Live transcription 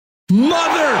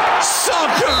Mother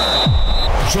Soccer.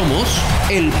 Somos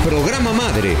el programa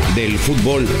madre del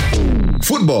fútbol.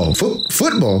 Football?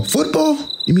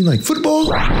 You mean like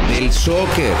football? Del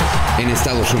soccer en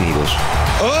Estados Unidos.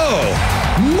 Oh,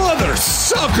 Mother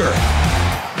Soccer.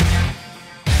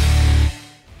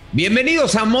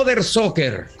 Bienvenidos a Mother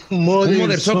Soccer. Un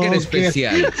Mother Soccer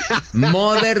especial.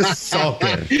 Mother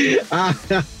Soccer. ¿Qué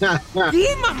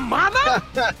mamada?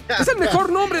 Es el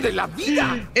mejor nombre de la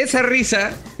vida. Esa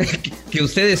risa que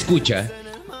usted escucha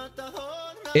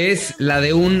es la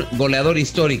de un goleador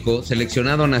histórico,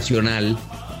 seleccionado nacional,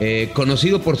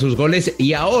 conocido por sus goles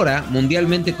y ahora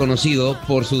mundialmente conocido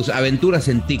por sus aventuras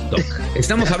en TikTok.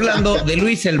 Estamos hablando de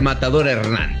Luis el Matador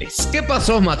Hernández. ¿Qué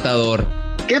pasó, Matador?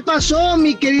 ¿Qué pasó,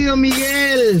 mi querido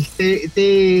Miguel?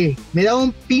 Me da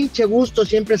un pinche gusto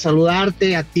siempre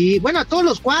saludarte a ti. Bueno, a todos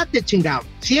los cuates, chingado.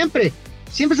 Siempre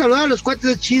saludar a los cuates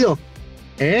es chido.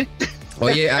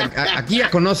 Oye, aquí ya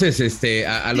conoces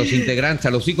a los integrantes,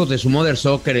 a los hijos de su Mother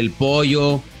Soccer, el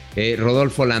Pollo,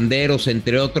 Rodolfo Landeros,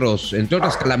 entre otras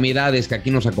calamidades que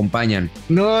aquí nos acompañan.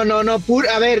 No,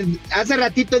 a ver, hace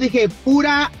ratito dije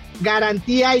pura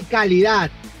garantía y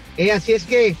calidad.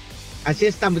 Así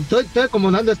está, estoy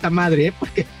acomodando a esta madre,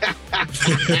 porque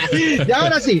y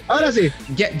ahora sí.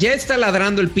 Ya está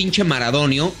ladrando el pinche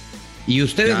Maradonio. Y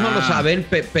ustedes no lo saben,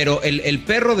 pero el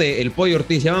perro del Pollo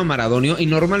Ortiz se llama Maradonio y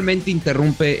normalmente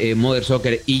interrumpe Mother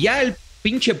Soccer. Y ya el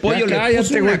pinche Pollo ya le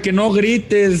puso güey, que no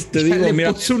grites, te digo, le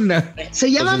mira. puso una... ¿Se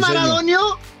llama Maradonio?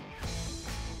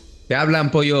 ¿Te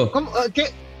hablan, Pollo? ¿Cómo? ¿Qué?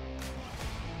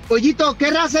 Pollito, ¿qué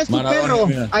raza es tu perro?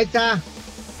 Mira. Ahí está.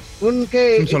 Un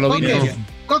solovino.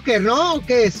 Cocker, ¿no? ¿O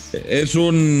qué es? Es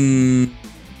un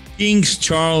King's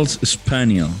Charles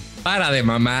Spaniel. Para de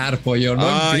mamar, Pollo, ¿no?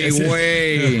 Ay,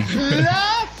 güey.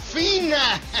 ¡La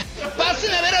fina!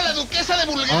 ¡Pasen a ver a la duquesa de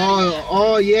Bulgaria!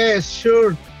 Oh, yes,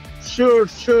 sure,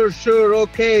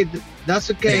 okay, that's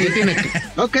okay.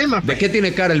 ¿De qué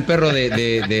tiene cara el perro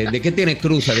de qué tiene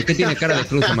cruza? ¿De qué tiene cara de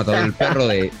cruza, Matador? El perro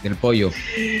del Pollo.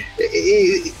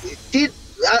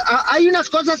 Hay unas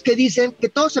cosas que dicen que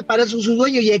todos se parecen a su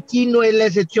dueño y aquí no es la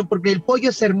excepción porque el pollo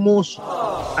es hermoso.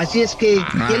 Así es que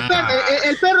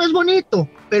el perro es bonito,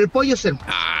 pero el pollo es hermoso.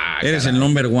 Eres el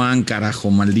number one,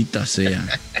 carajo, maldita sea.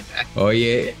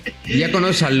 Oye, ¿ya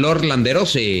conoces al Lord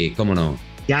Landeros? Sí, ¿cómo no?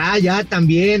 Ya,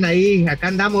 también, ahí, acá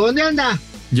andamos. ¿Dónde anda?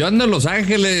 Yo ando en Los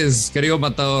Ángeles, querido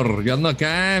Matador. Yo ando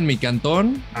acá en mi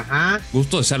cantón. Ajá.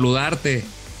 Gusto de saludarte.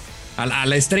 A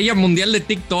la estrella mundial de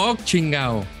TikTok,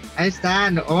 chingao. Ahí está,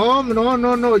 no.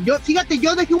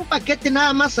 Yo dejé un paquete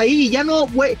nada más ahí y ya no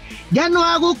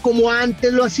hago como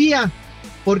antes lo hacía,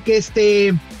 porque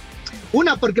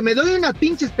porque me doy unas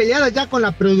pinches peleadas ya con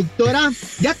la productora,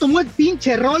 ya tomó el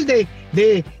pinche rol de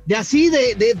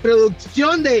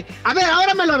producción a ver,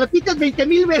 ahora me lo repites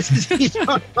 20,000 veces. Y yo,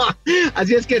 no.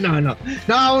 Así es que no,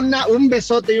 un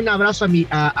besote y un abrazo a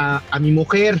mi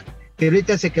mujer, que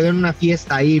ahorita se quedó en una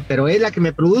fiesta ahí, pero es la que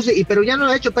me produce, pero ya no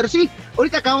lo he hecho, pero sí,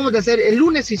 ahorita acabamos de hacer, el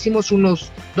lunes hicimos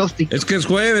unos 2 TikToks. Es que es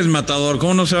jueves, Matador,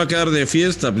 ¿cómo no se va a quedar de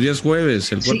fiesta? Pues ya es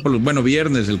jueves, el cuerpo,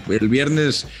 viernes, el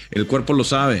viernes el cuerpo lo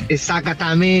sabe.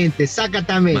 Exactamente.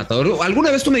 Matador,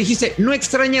 ¿alguna vez tú me dijiste, no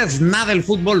extrañas nada el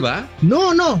fútbol, va?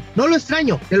 No lo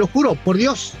extraño, te lo juro, por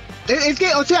Dios. Es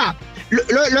que, o sea,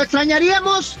 lo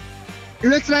extrañaríamos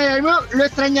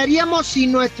si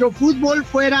nuestro fútbol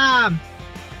fuera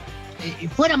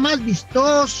más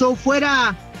vistoso,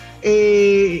 fuera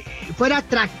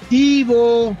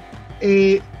atractivo.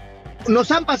 Nos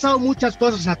han pasado muchas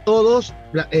cosas a todos,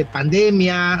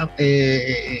 pandemia,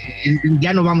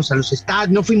 ya no vamos a los estadios,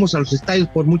 no fuimos a los estadios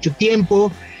por mucho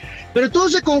tiempo, pero todo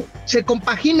se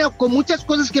compagina con muchas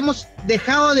cosas que hemos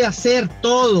dejado de hacer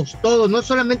todos, no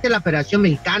solamente la Federación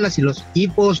Mexicana, sino los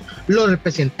equipos, los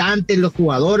representantes, los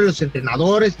jugadores, los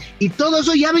entrenadores, y todo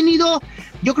eso ya ha venido,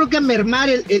 yo creo que a mermar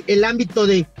el ámbito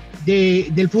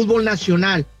del fútbol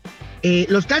nacional.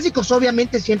 Los clásicos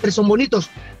obviamente siempre son bonitos,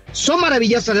 son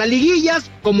maravillosas, las liguillas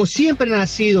como siempre han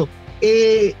sido.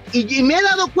 Y me he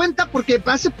dado cuenta porque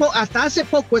hasta hace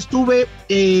poco estuve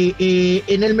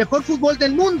en el mejor fútbol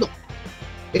del mundo,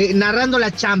 narrando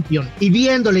la Champions y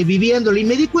viéndole, viviéndole, y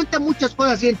me di cuenta de muchas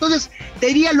cosas. Y entonces te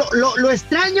diría, lo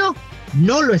extraño,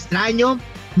 no lo extraño.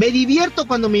 Me divierto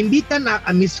cuando me invitan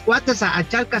a mis cuates a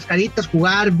echar cascaritas,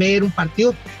 jugar, ver un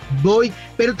partido, voy,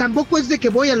 pero tampoco es de que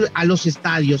voy a los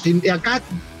estadios. Acá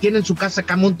tienen su casa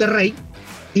acá en Monterrey,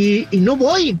 y no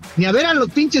voy ni a ver a los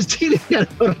pinches Tigres ni a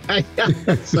los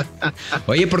Rayados.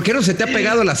 Oye, ¿por qué no se te ha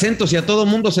pegado el acento si a todo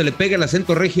mundo se le pega el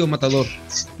acento regio, Matador?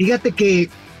 Fíjate que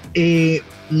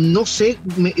no sé,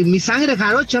 mi sangre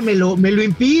jarocha me lo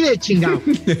impide, chingado.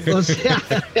 O sea,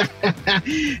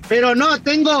 pero no,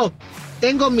 tengo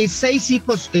tengo mis 6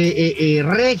 hijos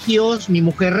regios, mi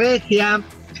mujer regia,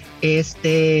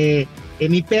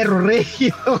 mi perro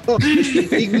regio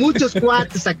y muchos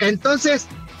cuates acá. Entonces,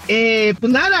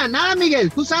 pues nada,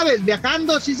 Miguel, tú sabes,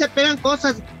 viajando sí se pegan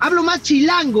cosas. Hablo más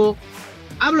chilango,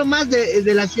 hablo más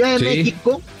de la Ciudad de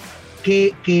México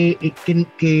que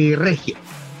regio,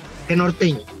 que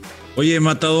norteño. Oye,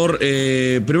 Matador,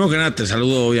 primero que nada te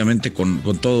saludo obviamente con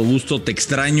todo gusto, te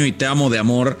extraño y te amo de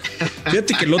amor.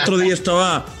 Fíjate que el otro día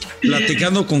estaba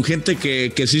platicando con gente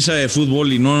que sí sabe de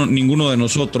fútbol y no ninguno de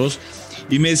nosotros,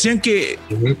 y me decían que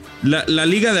la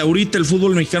liga de ahorita, el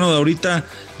fútbol mexicano de ahorita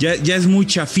ya es muy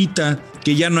chafita,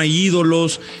 que ya no hay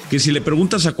ídolos, que si le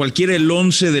preguntas a cualquiera el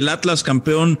 11 del Atlas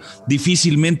campeón,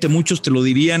 difícilmente muchos te lo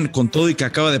dirían, con todo y que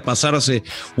acaba de pasar hace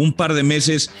un par de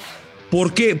meses.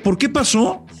 ¿Por qué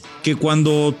pasó que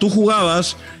cuando tú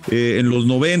jugabas en los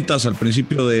 90s, al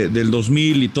principio del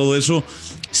 2000 y todo eso,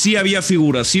 sí había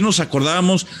figuras, sí nos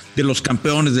acordábamos de los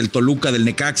campeones, del Toluca, del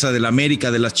Necaxa, del América,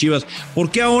 de las Chivas?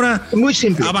 ¿Por qué ahora muy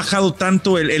simple ha bajado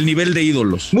tanto el nivel de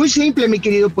ídolos? Muy simple, mi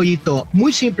querido Pollito,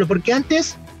 muy simple, porque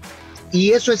antes, y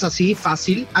eso es así,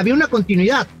 fácil, había una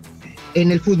continuidad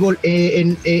en el fútbol,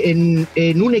 en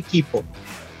un equipo.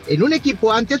 En un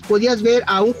equipo antes podías ver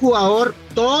a un jugador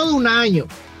todo un año,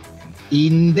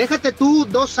 y déjate tú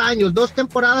 2 años, 2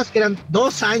 temporadas que eran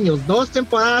 2 años, 2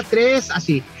 temporadas, 3,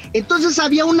 así. Entonces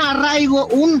había un arraigo,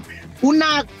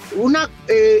 una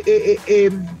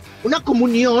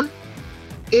comunión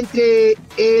entre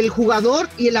el jugador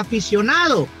y el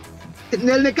aficionado. En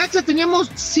el Necaxa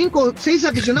teníamos 5 o 6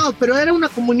 aficionados, pero era una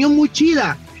comunión muy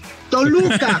chida.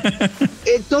 Toluca,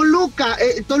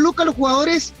 los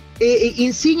jugadores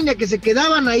insignia que se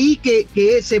quedaban ahí, que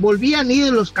se volvían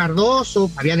ídolos: Cardoso,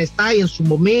 Fabián Estay en su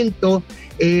momento,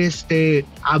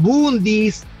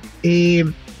 Abundis,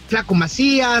 Flaco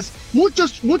Macías,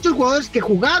 muchos jugadores que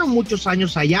jugaron muchos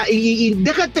años allá, y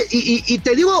déjate, y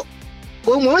te digo,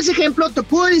 como ese ejemplo, te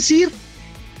puedo decir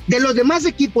de los demás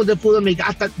equipos de fútbol mexicano,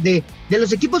 hasta de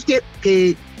los equipos que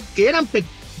eran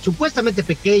supuestamente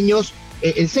pequeños,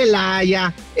 el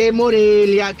Celaya,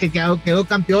 Morelia, que quedó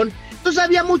campeón. Entonces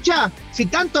había sin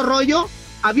tanto rollo,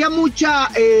 había mucho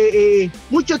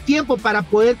tiempo para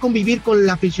poder convivir con el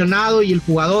aficionado y el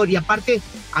jugador, y aparte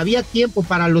había tiempo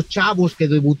para los chavos que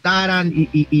debutaran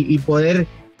y poder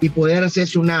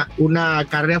hacerse una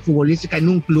carrera futbolística en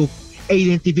un club e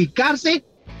identificarse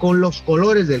con los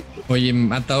colores del club. Oye,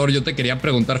 Matador, yo te quería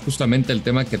preguntar justamente el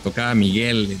tema que tocaba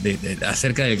Miguel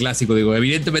acerca del clásico. Digo,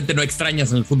 evidentemente no extrañas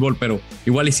en el fútbol, pero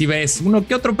igual y si ves uno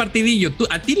que otro partidillo.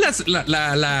 ¿A ti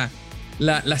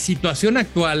la situación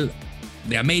actual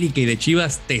de América y de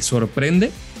Chivas te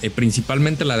sorprende?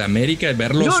 Principalmente la de América, de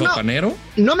verlo sotanero.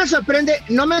 No me sorprende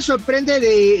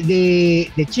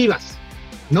de Chivas.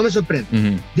 No me sorprende.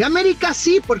 Uh-huh. De América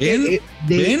sí, porque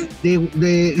del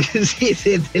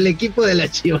equipo de las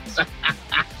Chivas.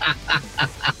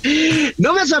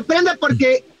 No me sorprende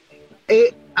porque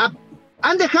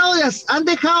han dejado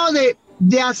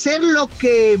de hacer lo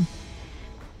que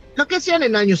hacían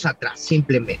en años atrás,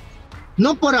 simplemente.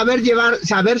 No por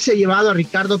haberse llevado a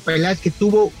Ricardo Peláez, que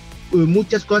tuvo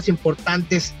muchas cosas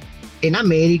importantes en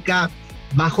América,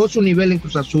 bajó su nivel en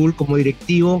Cruz Azul como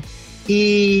directivo,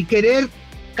 y querer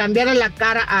cambiarle la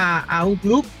cara a un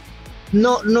club,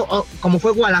 no, como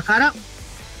fue Guadalajara,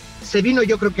 se vino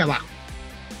yo creo que abajo.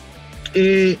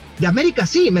 De América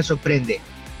sí me sorprende.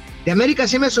 De América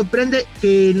sí me sorprende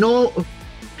que no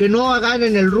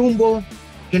agarren el rumbo,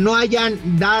 que no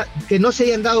se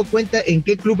hayan dado cuenta en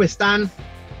qué club están,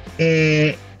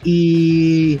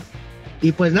 y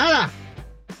pues nada,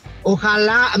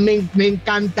 ojalá, me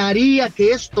encantaría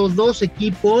que estos dos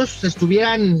equipos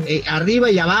estuvieran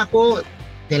arriba y abajo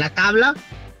de la tabla,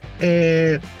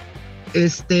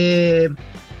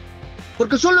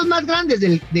 porque son los más grandes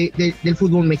del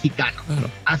fútbol mexicano, claro,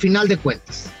 a final de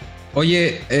cuentas.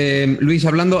 Oye, Luis,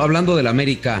 hablando del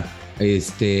América,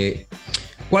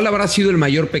 ¿cuál habrá sido el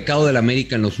mayor pecado del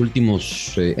América en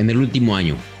el último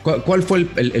año? ¿Cuál fue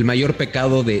el mayor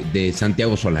pecado de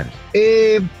Santiago Solari?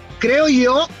 Creo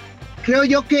yo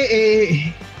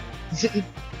que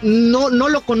no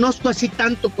lo conozco así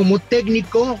tanto como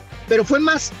técnico, pero fue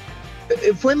más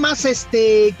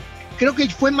creo que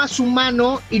fue más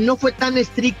humano y no fue tan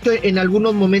estricto en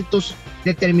algunos momentos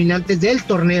determinantes del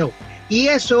torneo, y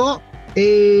eso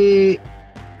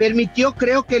permitió,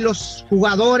 creo, que los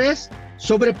jugadores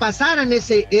sobrepasaran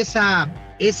ese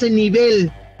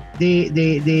nivel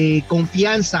de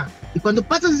confianza, y cuando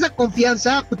pasas esa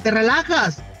confianza, pues te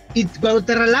relajas, y cuando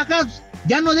te relajas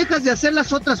ya no dejas de hacer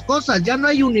las otras cosas, ya no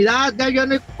hay unidad, ya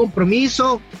no hay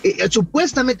compromiso,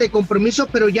 supuestamente hay compromiso,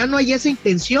 pero ya no hay esa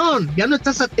intención, ya no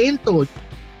estás atento,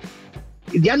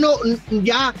 ya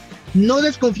no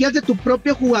desconfías de tu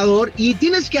propio jugador y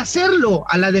tienes que hacerlo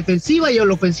a la defensiva y a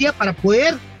la ofensiva para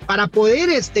poder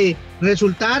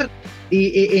resultar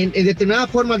en determinadas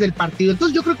formas del partido.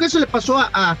 Entonces yo creo que eso le pasó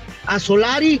a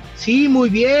Solari, sí, muy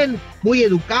bien, muy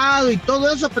educado y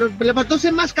todo eso, pero le faltó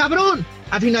ser más cabrón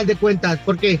a final de cuentas,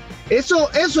 porque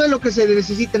eso es lo que se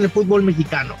necesita en el fútbol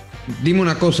mexicano. Dime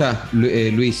una cosa,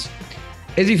 Luis,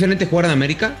 ¿es diferente jugar en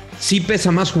América? ¿Sí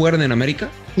pesa más jugar en América?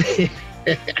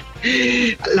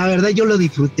 La verdad yo lo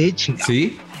disfruté, chingado.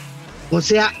 ¿Sí? O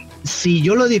sea, sí,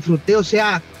 yo lo disfruté, o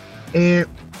sea,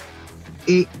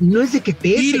 no es de que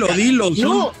pese. Dilo.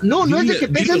 No es de que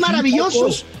pese, es maravilloso.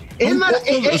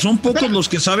 Son pocos los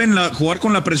que saben jugar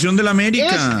con la presión del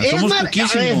América. Somos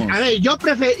poquísimos. A ver, yo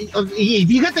prefiero, y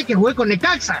fíjate que jugué con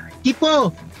Necaxa,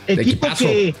 equipo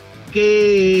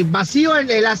que vacío en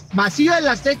el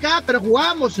Azteca, pero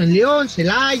jugábamos en León,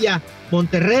 Celaya,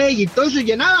 Monterrey y todo eso, y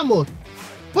llenábamos.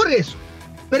 Por eso.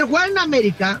 Pero jugar en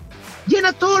América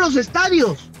llena todos los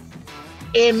estadios.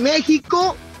 En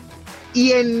México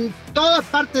y en toda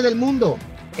parte del mundo.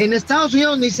 En Estados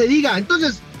Unidos ni se diga.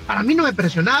 Entonces, para mí no me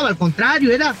presionaba, al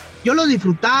contrario, yo lo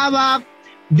disfrutaba,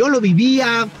 yo lo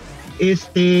vivía,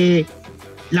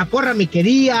 la porra me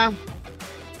quería,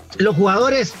 los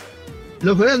jugadores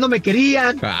no me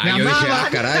querían, me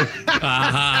amaban.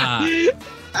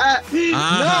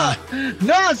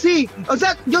 No, sí, o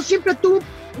sea, yo siempre tuve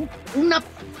una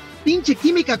pinche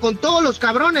química con todos los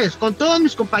cabrones, con todos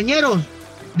mis compañeros,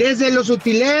 desde los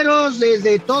utileros,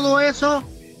 desde todo eso.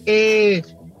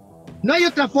 No hay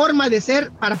otra forma de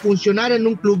ser para funcionar en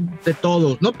un club de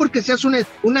todos, no porque seas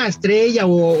una estrella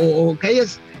o que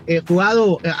hayas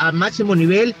jugado a máximo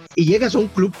nivel y llegas a un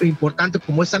club importante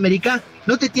como es América,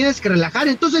 no te tienes que relajar.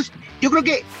 Entonces yo creo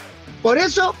que por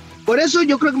eso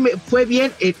yo creo que me fue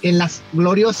bien en las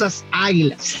gloriosas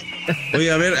Águilas.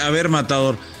 Oye, a ver,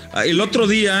 Matador, el otro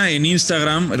día en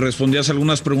Instagram respondías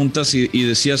algunas preguntas y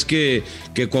decías que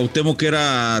Cuauhtémoc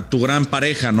era tu gran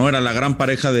pareja, ¿no? Era la gran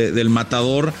pareja del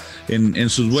Matador en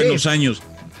sus buenos años.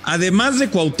 Además de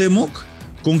Cuauhtémoc,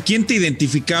 ¿con quién te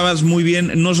identificabas muy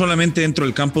bien, no solamente dentro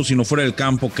del campo, sino fuera del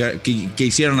campo, que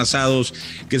hicieran asados,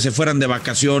 que se fueran de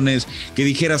vacaciones, que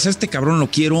dijeras, a este cabrón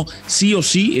lo quiero sí o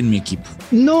sí en mi equipo?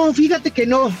 No, fíjate que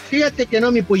no,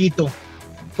 mi pollito.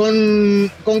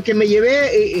 Con que me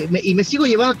llevé, y me sigo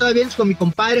llevando todavía con mi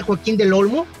compadre Joaquín del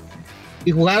Olmo,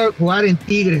 y jugar en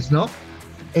Tigres, ¿no?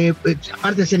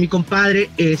 Aparte de ser mi compadre,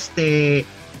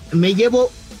 me llevo,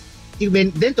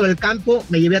 dentro del campo,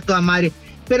 me llevé a toda madre.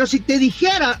 Pero si te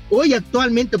dijera hoy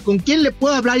actualmente con quién le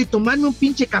puedo hablar y tomarme un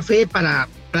pinche café para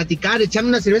platicar, echarme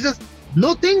unas cervezas,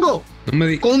 no tengo.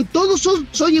 Con todos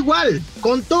soy igual,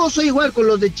 con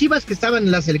los de Chivas que estaban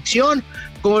en la selección,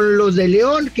 con los de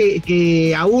León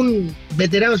que aún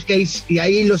veteranos que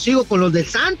ahí los sigo, con los de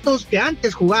Santos que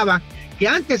antes jugaba, que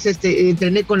antes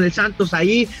entrené con el Santos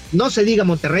ahí, no se diga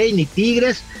Monterrey ni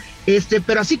Tigres,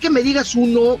 pero así que me digas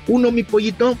uno mi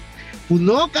pollito, pues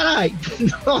no, caray,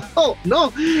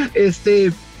 no,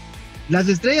 las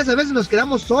estrellas a veces nos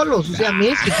quedamos solos, o sea,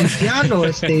 Messi, Cristiano,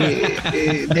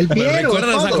 Del Piero. ¿Me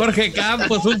recuerdas a Jorge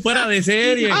Campos, un fuera de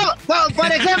serie?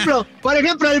 Por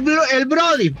ejemplo, el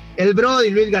Brody,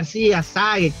 Luis García,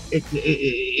 Sague,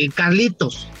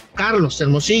 Carlos,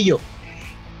 Hermosillo.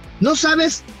 No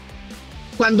sabes,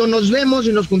 cuando nos vemos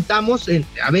y nos juntamos,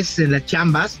 a veces en las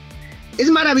chambas, es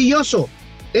maravilloso,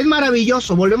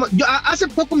 volvemos. Yo hace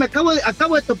poco me acabo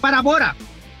de topar a Bora,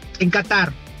 en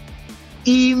Qatar.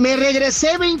 Y me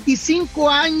regresé 25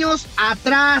 años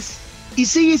atrás y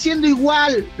sigue siendo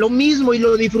igual, lo mismo, y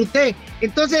lo disfruté.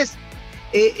 Entonces,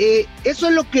 eso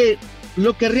es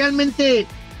lo que realmente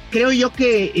creo yo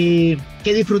que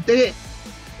disfruté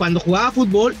cuando jugaba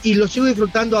fútbol, y lo sigo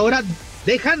disfrutando ahora,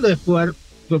 dejando de jugar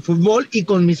fútbol y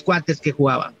con mis cuates que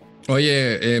jugaban.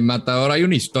 Oye, Matador, hay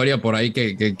una historia por ahí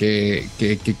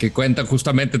que cuenta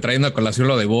justamente trayendo a colación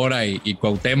lo de Bora y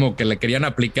Cuauhtémoc, que te la querían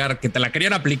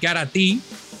aplicar a ti,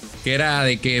 que era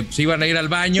de que se iban a ir al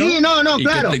baño. Sí, no, y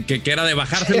claro. Que era de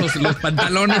bajarse los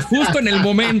pantalones justo en el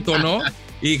momento, ¿no?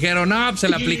 Y dijeron, no, pues se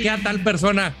la apliqué a tal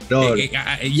persona. No.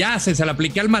 Se la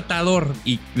apliqué al Matador,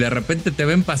 y de repente te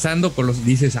ven pasando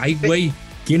dices, ay, güey,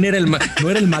 ¿quién era no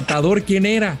era el Matador? ¿Quién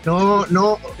era?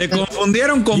 No. Te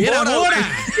confundieron con Bora.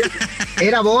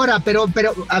 Era Bora, pero,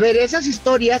 a ver, esas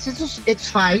historias, esos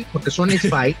X-Files, porque son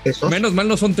X-Files, esos. Menos mal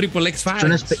no son triple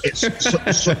X-Files.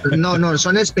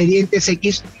 Son expedientes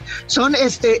X. Son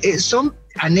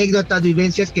anécdotas,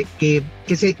 vivencias que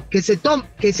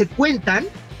se cuentan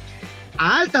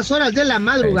a altas horas de la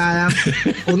madrugada,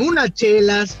 con unas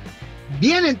chelas,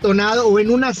 bien entonado o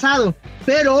en un asado,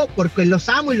 pero porque los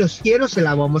amo y los quiero, se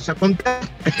la vamos a contar.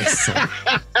 Eso.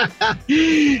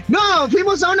 No,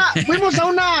 fuimos a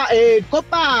una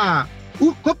Copa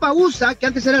USA, que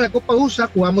antes era la Copa USA,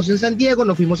 jugamos en San Diego,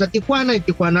 nos fuimos a Tijuana, en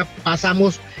Tijuana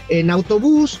pasamos en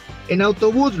autobús,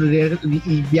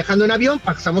 y viajando en avión,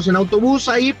 pasamos en autobús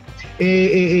ahí,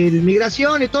 en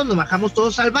migración y todo, nos bajamos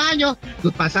todos al baño,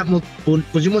 nos pasamos,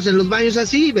 pusimos en los baños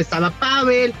así, estaba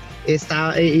Pavel,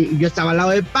 yo estaba al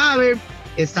lado de Pavel,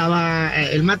 estaba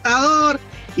el Matador,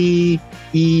 y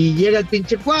llega el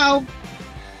pinche Cuau,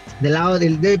 del lado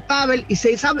de Pavel, y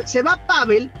se va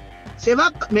Pavel,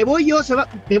 me voy yo,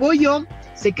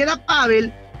 se queda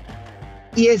Pavel,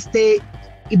 y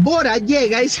Bora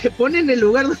llega y se pone en el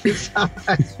lugar donde estaba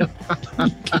yo.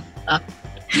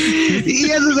 y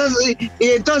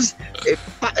entonces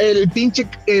el pinche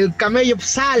el camello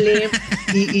sale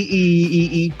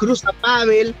y cruza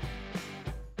Pavel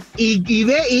y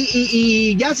ve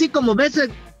y ya así como ves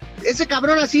ese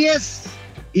cabrón así es,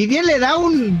 y bien le da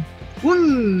un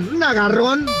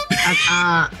agarrón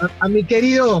a mi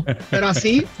querido, pero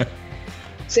así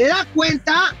se da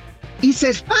cuenta y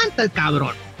se espanta el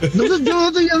cabrón.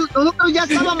 Nosotros ya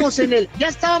estábamos en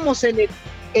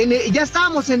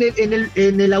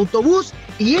el autobús,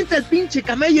 y entra el pinche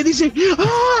camello y dice,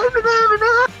 ¡oh, no!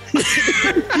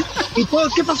 Y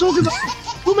todos, ¿qué pasó? No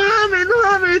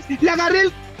mames, le agarré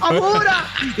el ahora.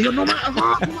 Y yo, no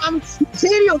mames, ¿en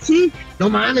serio? Sí,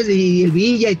 no mames, y el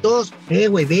Villa y todos,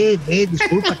 güey, ve,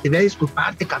 discúlpate, ve a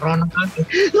disculparte, cabrón, no mames.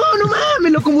 No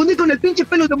mames, lo confundí con el pinche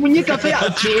pelo de muñeca fea.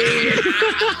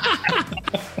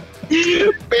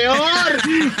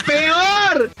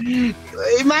 Peor.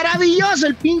 Maravilloso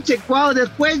el pinche Cuau.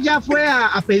 Después ya fue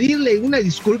a pedirle una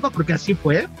disculpa, porque así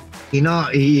fue. Y no,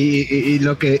 y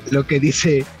lo que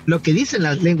dicen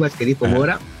las lenguas que dijo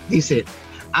Bora, dice,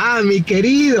 mi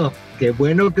querido, qué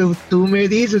bueno que tú me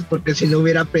dices, porque si no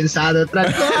hubiera pensado otra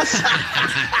cosa.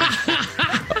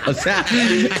 O sea,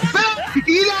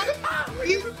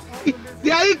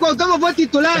 de ahí Cuauhtémoc fue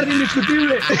titular,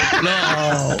 indiscutible.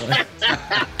 No.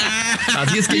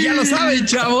 Así es que ya lo saben,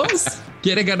 chavos.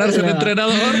 ¿Quiere ganarse un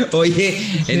entrenador? Oye,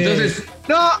 entonces...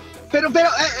 No, pero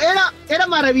era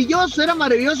maravilloso.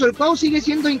 El Cuau sigue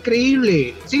siendo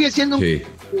increíble. Sigue siendo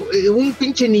un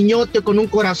pinche niñote con un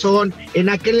corazón. En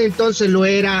aquel entonces lo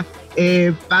era.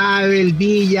 Pavel,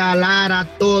 Villa, Lara,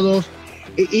 todos.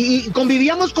 Y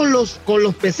convivíamos con los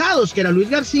pesados, que era Luis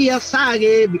García,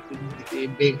 Sague,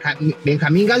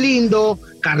 Benjamín Galindo,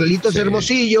 Carlitos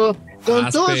Hermosillo, con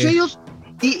Aspe. todos ellos,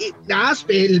 y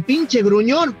Aspe, el pinche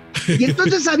gruñón. Y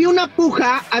entonces había una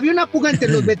puja entre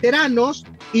los veteranos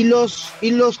y los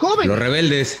jóvenes. Los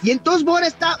rebeldes. Y entonces Bora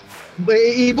estaba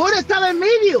en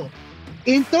medio.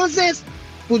 Entonces,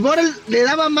 pues Bora le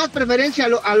daba más preferencia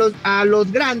a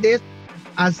los grandes,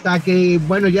 hasta que,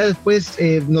 bueno, ya después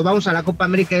nos vamos a la Copa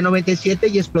América de 97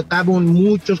 y explotaban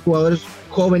muchos jugadores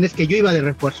jóvenes, que yo iba de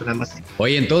refuerzo nada más.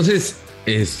 Oye, entonces,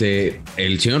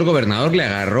 el señor gobernador le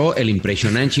agarró el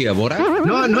impresionante a Bora.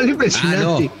 No el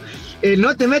impresionante.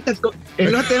 No te metas con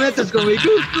mi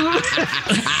cucu.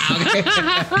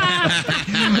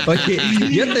 Oye,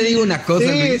 yo te digo una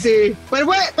cosa. Sí. Pero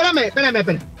güey,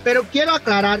 espérame. Pero quiero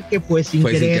aclarar que fue sin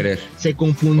querer. Se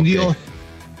confundió. Okay.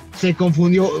 Se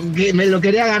confundió, que me lo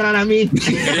quería agarrar a mí.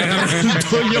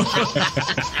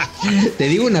 Te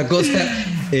digo una cosa,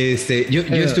 yo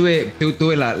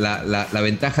tuve la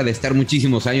ventaja de estar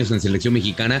muchísimos años en selección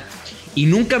mexicana y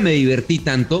nunca me divertí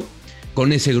tanto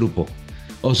con ese grupo.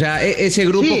 O sea, ese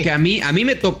grupo que a mí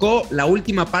me tocó, la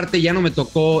última parte ya no me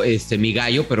tocó mi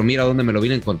gallo, pero mira dónde me lo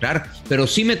vine a encontrar, pero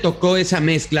sí me tocó esa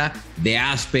mezcla de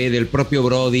Aspe, del propio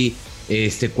Brody,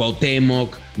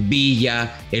 Cuauhtémoc,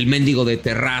 Villa, el mendigo de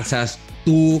Terrazas,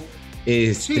 tú,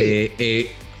 de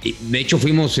hecho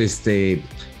fuimos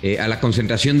a la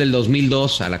concentración del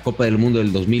 2002, a la Copa del Mundo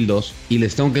del 2002, y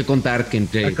les tengo que contar que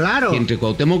entre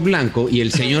Cuauhtémoc Blanco y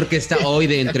el señor que está hoy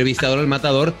de entrevistador al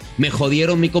Matador, me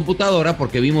jodieron mi computadora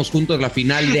porque vimos juntos la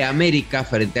final de América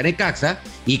frente a Necaxa,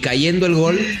 y cayendo el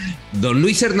gol, don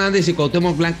Luis Hernández y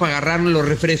Cuauhtémoc Blanco agarraron los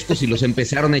refrescos y los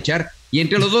empezaron a echar, y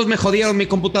entre los dos me jodieron mi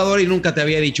computadora y nunca te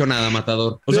había dicho nada,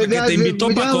 Matador. O sea, que te invitó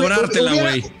para cobrártela,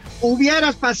 güey.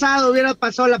 Hubieras pasado la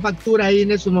factura ahí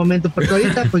en ese momento, porque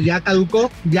ahorita pues ya caducó.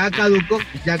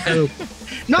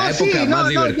 No, la época más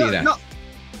divertida.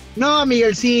 No,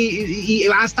 Miguel, sí, y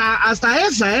hasta ahí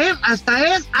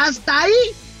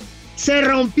se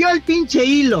rompió el pinche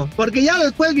hilo, porque ya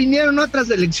después vinieron otras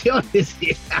elecciones.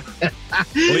 Oye,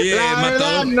 la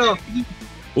Matador, verdad, no.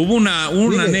 Hubo una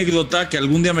anécdota que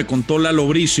algún día me contó Lalo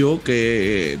Bricio,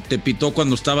 que te pitó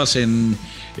cuando estabas en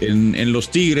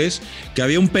los Tigres, que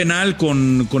había un penal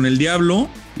con el Diablo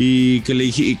y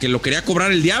que lo quería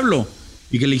cobrar el Diablo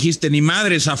y que le dijiste, ni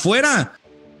madres, afuera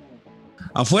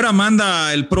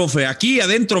manda el profe, aquí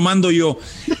adentro mando yo.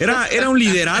 Era un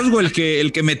liderazgo el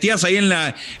que metías ahí en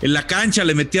la cancha,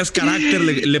 le metías carácter,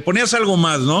 le ponías algo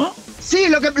más, ¿no? Sí,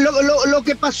 lo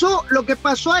que pasó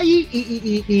ahí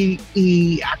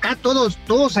y acá todos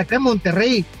acá en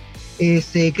Monterrey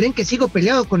creen que sigo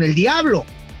peleado con el Diablo.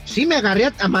 Sí me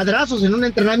agarré a madrazos en un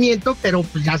entrenamiento, pero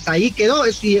pues hasta ahí quedó.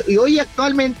 Y hoy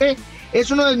actualmente es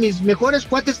uno de mis mejores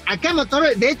cuates acá en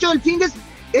Matador. De hecho, el fin de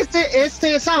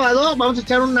este sábado vamos a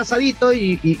echar un asadito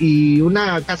y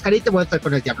una cascarita y voy a estar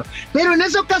con el Diablo. Pero en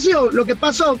esa ocasión lo que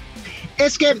pasó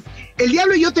es que el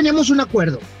Diablo y yo teníamos un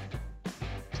acuerdo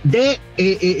de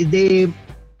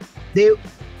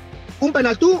un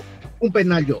penal tú, un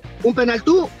penal yo, un penal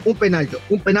tú, un penal yo,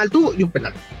 un penal tú y un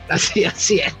penal. Así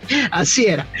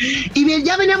era. Y bien,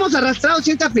 ya veníamos arrastrados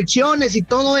ciertas fricciones y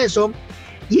todo eso.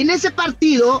 Y en ese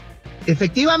partido,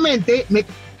 efectivamente,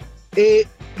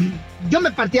 yo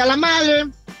me partí a la madre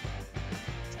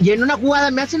y en una jugada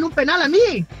me hacen un penal a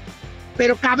mí.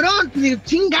 Pero cabrón,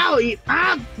 chingado, y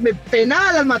me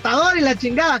penal al Matador y la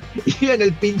chingada. Y en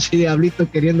el pinche Diablito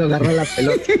queriendo agarrar la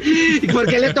pelota.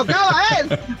 Porque le tocaba a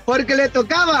él,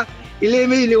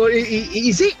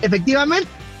 Y sí, efectivamente,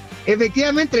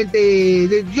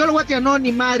 yo lo voy a tirar, no,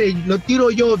 ni madre, lo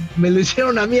tiro yo, me lo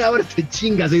hicieron a mí, ahora te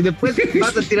chingas, y después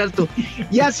vas a tirar tú.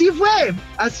 Y así fue,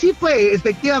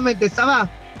 efectivamente, estaba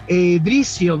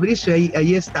Bricio,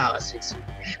 ahí estaba, sí.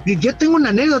 Yo tengo una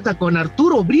anécdota con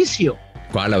Arturo Bricio.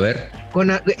 ¿Cuál? A ver.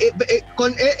 Con el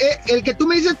que tú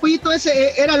me dices, pollito,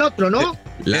 ese era el otro, ¿no?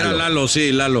 Era Lalo,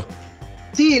 sí, Lalo.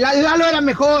 Sí, Lalo era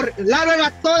mejor, Lalo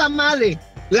era toda madre.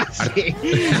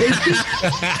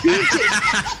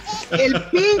 El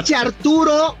pinche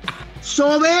Arturo,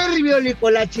 soberbio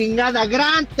hijo la chingada,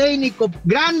 gran técnico,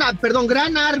 gran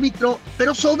árbitro,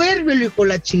 pero soberbio hijo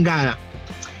la chingada.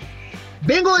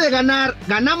 Vengo de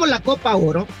ganamos la Copa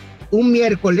Oro un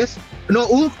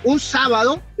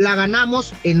sábado, la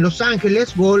ganamos en Los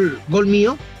Ángeles, gol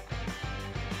mío,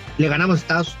 le ganamos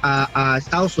a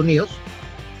Estados Unidos,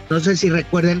 no sé si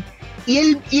recuerden,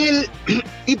 y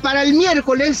para el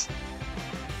miércoles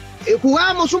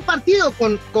jugábamos un partido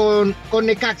con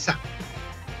Necaxa,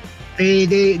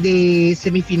 de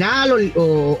semifinal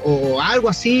o algo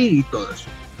así y todo eso.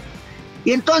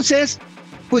 Y entonces,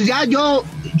 pues ya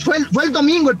fue el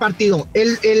domingo el partido.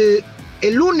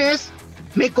 El lunes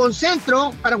me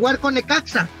concentro para jugar con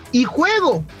Necaxa y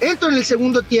entro en el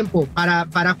segundo tiempo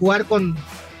para jugar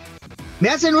me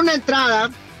hacen una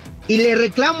entrada y le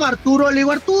reclamo a Arturo, le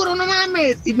digo, Arturo, no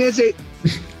mames, y me dice,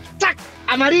 ¡sac!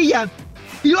 Amarilla.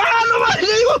 Y yo, no mames,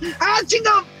 le digo,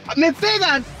 chingado, me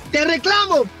pegan, te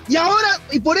reclamo,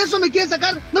 y por eso me quieres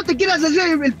sacar, no te quieras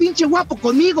hacer el pinche guapo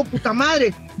conmigo, puta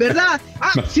madre, ¿verdad?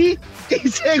 Sí, y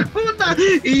segunda,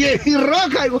 y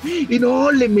roja, y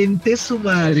no, le menté su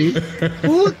madre,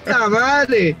 puta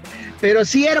madre, pero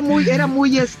sí era muy,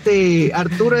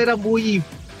 Arturo era muy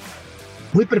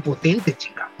prepotente,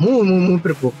 chica, muy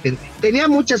prepotente, tenía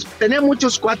muchos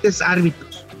cuates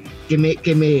árbitros que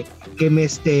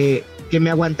me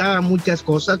aguantaban muchas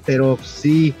cosas, pero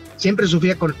sí, siempre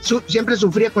sufría con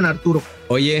Arturo.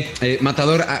 Oye,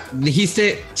 Matador,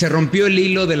 dijiste, se rompió el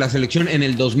hilo de la selección en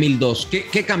el 2002.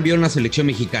 ¿Qué cambió en la selección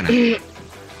mexicana?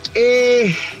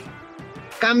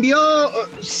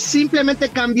 Simplemente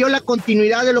cambió la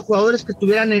continuidad de los jugadores que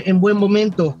estuvieran en buen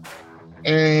momento.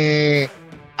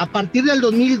 A partir del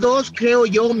 2002, creo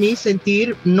yo, mi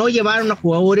sentir, no llevaron a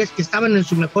jugadores que estaban en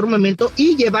su mejor momento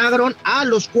y llevaron a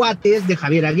los cuates de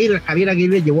Javier Aguirre. Javier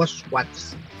Aguirre llevó a sus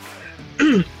cuates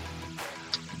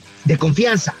de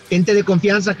confianza, gente de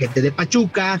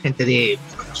Pachuca, gente de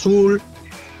Azul,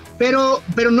 pero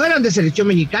no eran de selección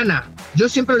mexicana. Yo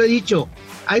siempre lo he dicho,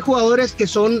 hay jugadores que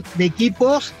son de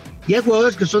equipos y hay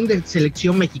jugadores que son de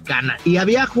selección mexicana. Y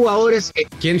había jugadores...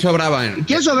 ¿Quién sobraba?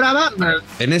 ¿Quién sobraba?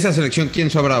 En esa selección, ¿quién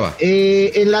sobraba?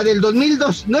 En la del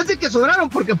 2002. No es de que sobraron,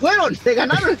 porque se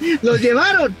ganaron, los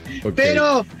llevaron. Okay.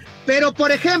 Pero,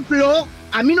 por ejemplo,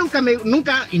 a mí nunca,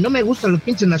 y no me gustan los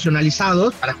pinches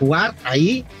nacionalizados para jugar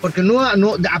ahí, porque no han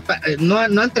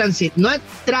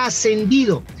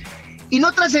trascendido. Y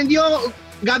no trascendió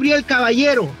Gabriel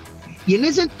Caballero. Y en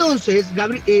ese entonces,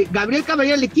 Gabriel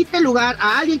Caballero le quita el lugar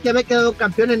a alguien que había quedado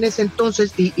campeón en ese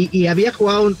entonces y había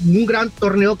jugado un gran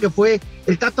torneo, que fue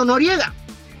el Tato Noriega.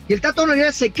 Y el Tato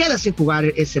Noriega se queda sin jugar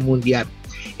ese mundial.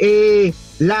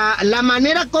 La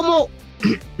manera como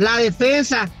la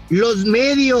defensa, los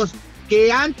medios, que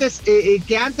antes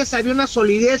había una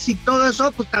solidez y todo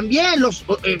eso, pues también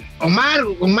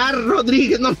Omar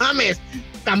Rodríguez, no mames,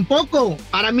 tampoco,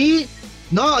 para mí,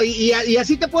 no, y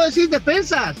así te puedo decir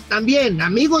defensas, también,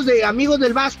 amigos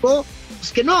del Vasco,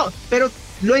 pues que no, pero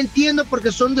lo entiendo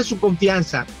porque son de su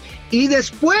confianza, y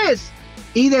después,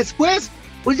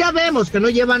 pues ya vemos que no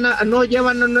llevan a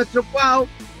nuestro Cuau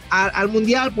al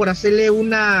Mundial por hacerle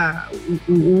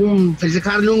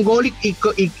festejarle un gol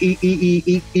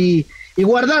y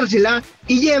guardársela,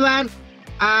 y llevan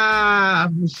a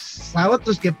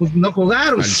otros que pues no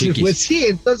jugaron, pues sí,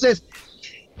 entonces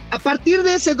a partir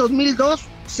de ese 2002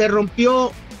 se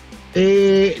rompió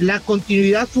la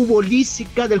continuidad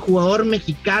futbolística del jugador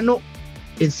mexicano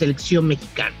en selección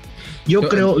mexicana.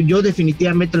 Yo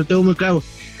definitivamente lo tengo muy claro.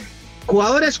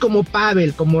 Jugadores como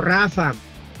Pavel, como Rafa,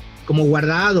 como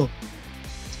Guardado,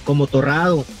 como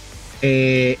Torrado,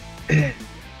 que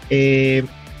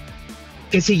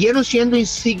siguieron siendo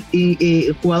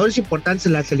jugadores importantes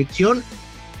en la selección,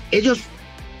 ellos,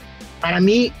 para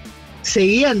mí,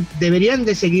 debieron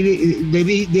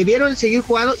seguir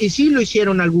jugando, y sí lo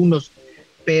hicieron algunos,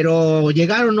 pero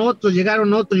llegaron otros, y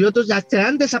otros ya se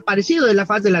han desaparecido de la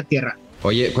faz de la tierra.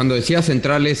 Oye, cuando decías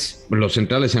centrales, los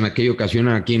centrales en aquella ocasión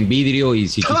aquí en Vidrio y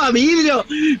si... ¡Estaba Vidrio!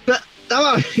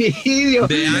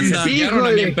 De anda, pillaron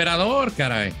al emperador,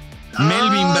 caray.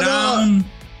 Melvin Brown.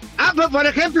 Pues por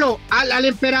ejemplo, al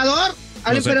emperador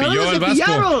lo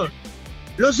cepillaron.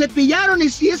 Lo cepillaron, y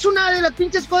sí, es una de las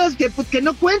pinches cosas que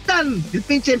no cuentan, el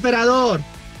pinche emperador.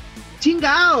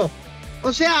 Chingao.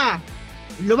 O sea,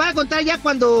 lo van a contar ya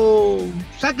cuando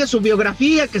saque su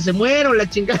biografía, que se muera o la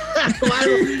chingada o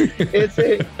algo.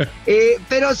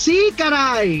 Pero sí,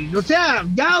 caray. O sea,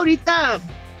 ya ahorita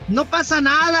no pasa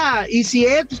nada, y si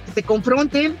es pues, que te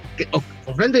confronten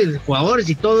jugadores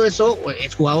y todo eso,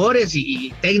 jugadores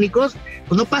y técnicos,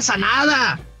 pues no pasa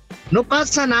nada,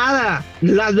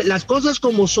 las cosas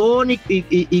como son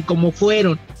y como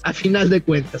fueron a final de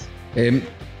cuentas.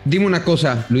 Dime una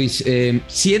cosa, Luis,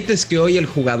 ¿sientes que hoy el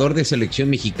jugador de selección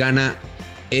mexicana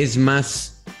es más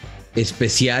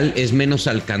especial, es menos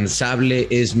alcanzable,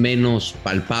 es menos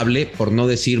palpable, por no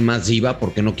decir más diva,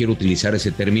 porque no quiero utilizar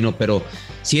ese término, pero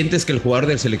sientes que el jugador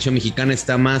de la selección mexicana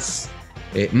está más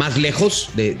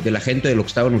lejos de la gente de lo que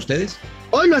estaban ustedes?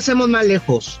 Hoy lo hacemos más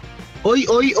lejos. Hoy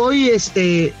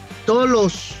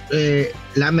todos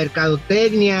la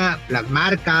mercadotecnia, las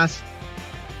marcas,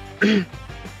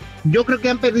 yo creo que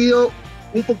han perdido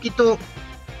un poquito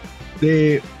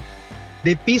de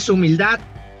piso, humildad,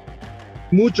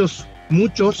 muchos,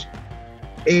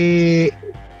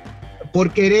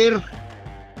 por querer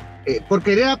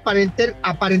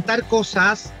aparentar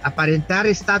cosas, aparentar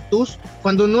estatus,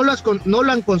 cuando no lo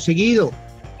han conseguido.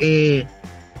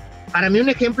 Para mí un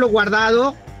ejemplo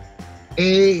Guardado,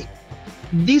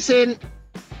 dicen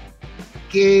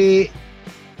que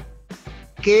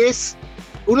es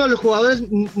uno de los jugadores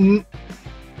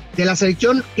de la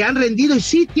selección que han rendido, y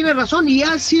sí, tiene razón, y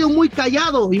ha sido muy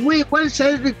callado y muy cuál se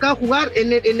ha dedicado a jugar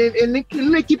en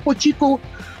un equipo chico,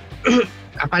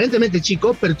 aparentemente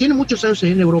chico, pero tiene muchos años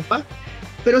en Europa,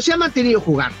 pero se ha mantenido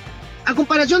jugando, a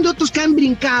comparación de otros que han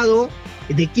brincado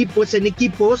de equipos en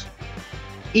equipos,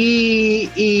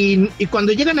 y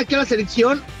cuando llegan aquí a la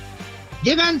selección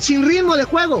llegan sin ritmo de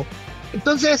juego.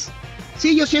 Entonces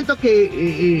sí, yo siento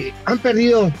que han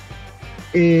perdido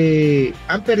el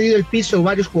piso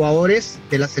varios jugadores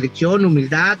de la selección,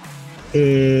 humildad,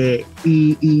 y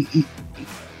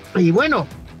bueno,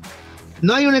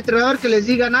 no hay un entrenador que les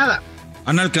diga nada.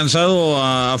 Han alcanzado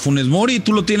a Funes Mori,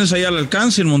 tú lo tienes ahí al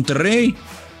alcance en Monterrey.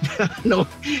 No,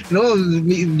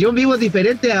 yo vivo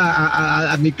diferente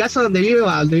a mi casa donde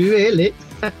vive él,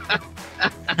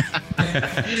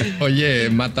 Oye,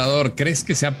 Matador, ¿crees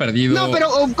que se ha perdido? No,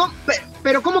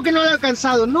 pero ¿cómo que no lo ha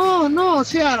alcanzado? No, o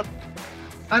sea,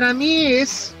 para mí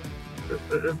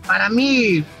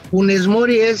Funes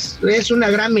Mori es una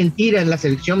gran mentira en la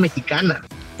selección mexicana.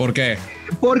 ¿Por qué?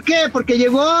 Porque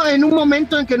llegó en un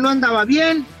momento en que no andaba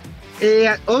bien.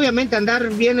 Obviamente andar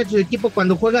bien en tu equipo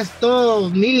cuando juegas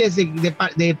todos miles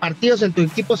de partidos en tu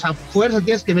equipo, a fuerza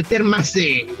tienes que meter más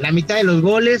de la mitad de los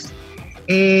goles.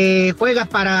 Juega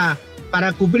para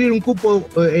cubrir un cupo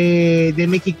de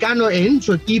mexicano en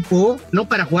su equipo, no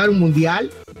para jugar un mundial.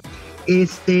 Y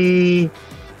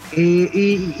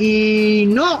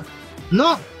no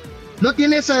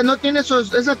tiene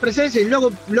esa presencia, y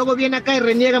luego viene acá y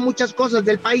reniega muchas cosas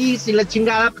del país y la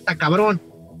chingada, está cabrón.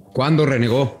 ¿Cuándo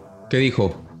renegó? ¿Qué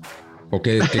dijo? ¿O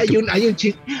qué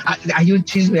hay un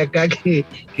chisme acá que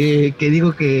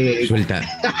digo que... Suelta.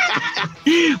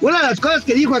 Una de las cosas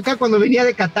que dijo acá cuando venía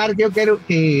de Qatar, yo creo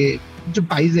que mucho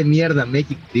país de mierda,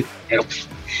 México. Pero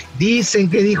dicen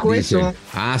que dijo eso.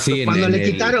 Ah, sí. Cuando le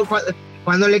quitaron,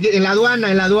 en la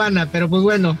aduana, pero pues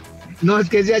bueno, no es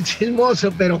que sea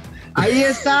chismoso, pero ahí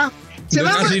está. Se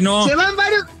van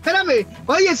varios, espérame,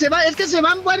 oye, es que se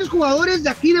van varios jugadores de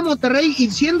aquí de Monterrey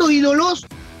y siendo ídolos,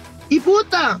 y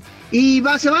puta,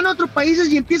 se van a otros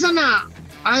países y empiezan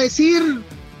a decir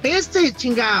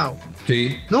chingado.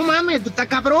 Sí. No mames, está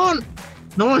cabrón.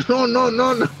 No.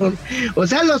 O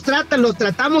sea, los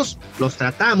tratamos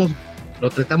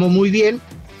muy bien.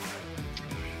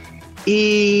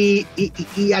 Y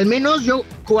al menos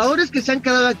jugadores que se han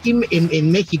quedado aquí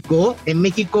en México,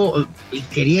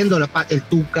 queriendo el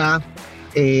Tuca,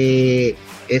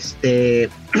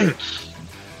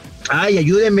 ay,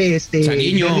 ayúdeme,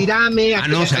 Saguiño. Dirame,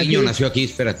 Saguiño nació aquí,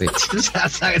 espérate.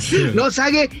 No,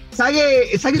 Sague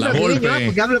La Volpe.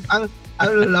 porque habla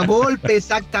la Volpe,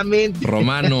 exactamente.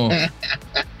 Romano,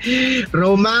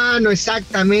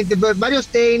 exactamente. Pues varios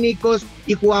técnicos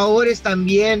y jugadores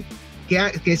también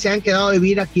que se han quedado a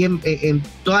vivir aquí en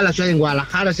toda la ciudad, en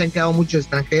Guadalajara, se han quedado muchos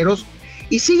extranjeros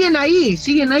y siguen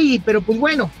ahí, pero pues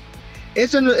bueno,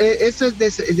 eso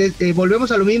es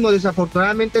volvemos a lo mismo.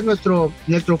 Desafortunadamente es nuestro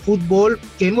fútbol,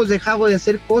 que hemos dejado de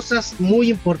hacer cosas muy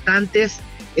importantes,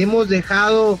 hemos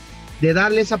dejado de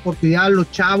darle esa oportunidad a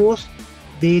los chavos,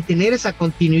 de tener esa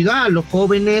continuidad a los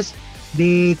jóvenes,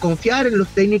 de confiar en los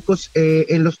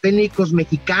técnicos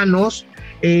mexicanos.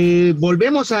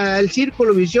 Volvemos al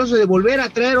círculo vicioso de volver a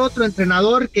traer otro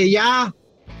entrenador que ya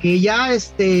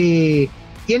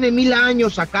tiene 1000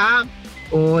 años acá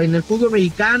o en el fútbol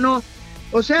mexicano.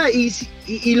 O sea,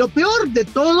 y lo peor de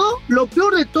todo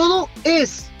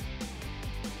es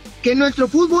que nuestro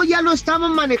fútbol ya lo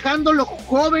estaban manejando los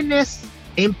jóvenes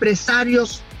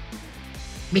empresarios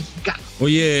mexicanos.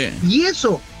 Oye. Y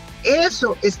eso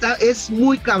es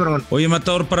muy cabrón. Oye,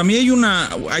 Matador, para mí hay una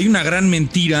gran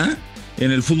mentira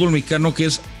en el fútbol mexicano, que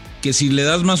es que si le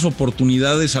das más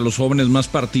oportunidades a los jóvenes, más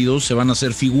partidos, se van a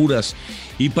hacer figuras.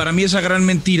 Y para mí esa gran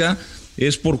mentira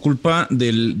es por culpa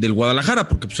del Guadalajara,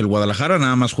 porque pues el Guadalajara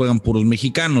nada más juegan puros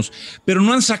mexicanos, pero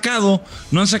no han sacado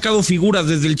figuras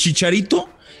desde el Chicharito.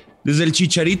 Desde el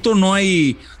Chicharito no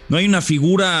hay una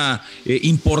figura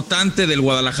importante del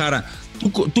Guadalajara.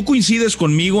 ¿Tú coincides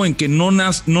conmigo en que no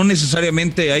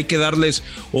necesariamente hay que darles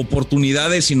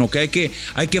oportunidades, sino que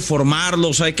hay que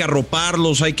formarlos, hay que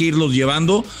arroparlos, hay que irlos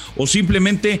llevando, o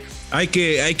simplemente hay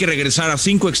que regresar a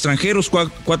 5 extranjeros,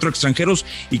 4 extranjeros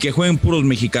y que jueguen puros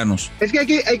mexicanos? Es que hay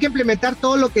que implementar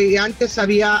todo lo que antes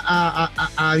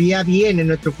había bien en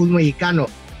nuestro fútbol mexicano.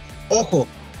 Ojo,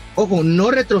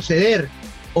 no retroceder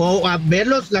o a ver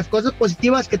las cosas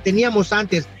positivas que teníamos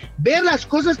antes, ver las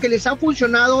cosas que les han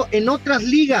funcionado en otras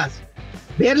ligas,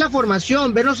 ver la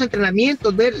formación, ver los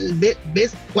entrenamientos, ver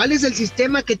cuál es el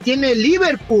sistema que tiene el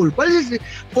Liverpool,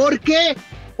 ¿por qué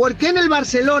en el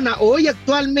Barcelona hoy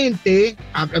actualmente,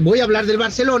 voy a hablar del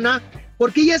Barcelona,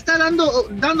 porque ya está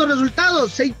dando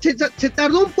resultados? Se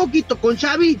tardó un poquito con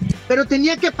Xavi, pero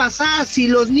tenía que pasar. Si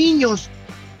los niños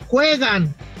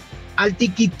juegan al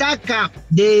tiquitaca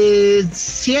de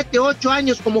 7, 8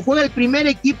 años como juega el primer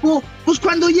equipo, pues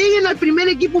cuando lleguen al primer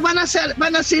equipo van a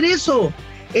hacer eso.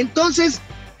 Entonces,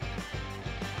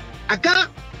 acá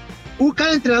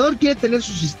cada entrenador quiere tener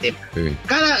su sistema. Sí.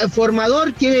 Cada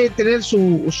formador quiere tener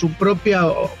su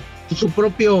propio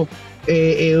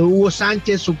Hugo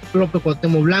Sánchez, su propio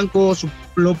Cuauhtémoc Blanco, su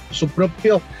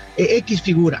propio X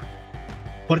figura.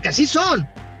 Porque así son.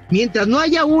 Mientras no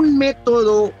haya un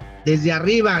método desde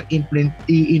arriba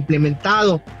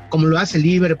implementado, como lo hace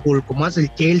Liverpool, como hace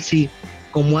el Chelsea,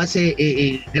 como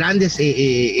hace grandes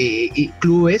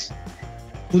clubes,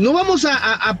 pues no vamos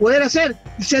a poder hacer.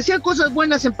 Se hacían cosas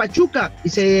buenas en Pachuca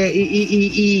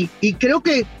y creo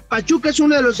que Pachuca es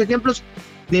uno de los ejemplos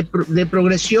de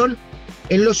progresión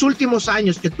en los últimos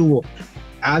años que tuvo.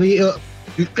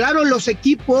 Claro, los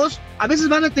equipos a veces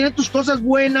van a tener tus cosas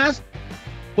buenas,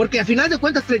 porque al final de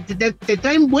cuentas te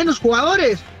traen buenos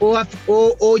jugadores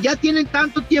o ya tienen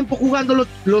tanto tiempo jugando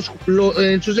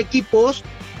en sus equipos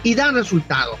y dan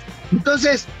resultados.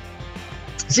 Entonces,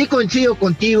 sí coincido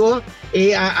contigo.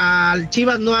 Al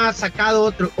Chivas no ha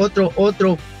sacado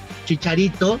otro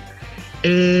Chicharito.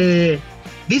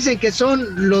 Dicen que son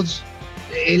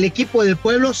el equipo del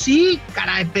pueblo, sí,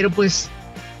 caray, pero pues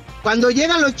cuando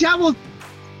llegan los chavos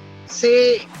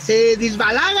se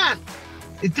desbalagan.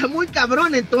 Está muy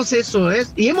cabrón. Entonces eso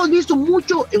es, y hemos visto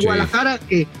mucho en Guadalajara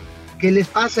que les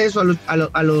pasa eso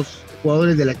a los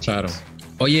jugadores de la Chivas. Claro.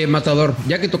 Oye, Matador,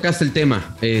 ya que tocaste el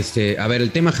tema,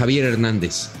 el tema Javier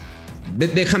Hernández,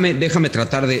 déjame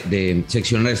tratar de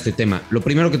seccionar este tema. Lo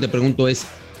primero que te pregunto es,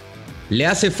 ¿le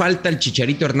hace falta el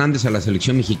Chicharito Hernández a la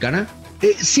selección mexicana?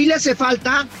 Sí le hace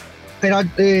falta,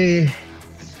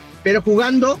 pero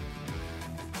jugando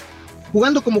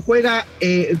como juega,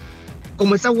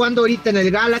 como está jugando ahorita en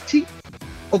el Galaxy,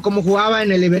 o como jugaba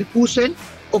en el Leverkusen,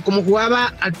 o como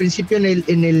jugaba al principio en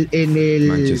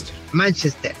el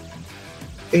Manchester.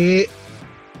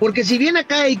 Porque si viene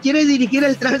acá y quiere dirigir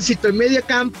el tránsito en medio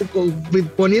campo,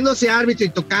 poniéndose árbitro y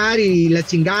tocar y la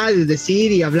chingada, y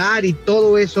decir y hablar y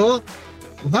todo eso,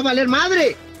 pues va a valer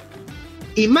madre.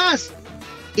 Y más,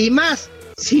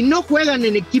 si no juegan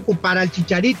en equipo para el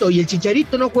Chicharito y el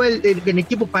Chicharito no juega en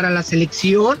equipo para la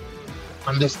selección,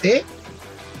 cuando esté,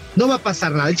 no va a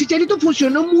pasar nada. El Chicharito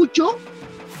funcionó mucho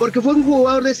porque fue un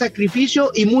jugador de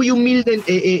sacrificio y muy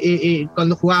humilde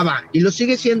cuando jugaba, y lo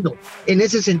sigue siendo en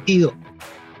ese sentido.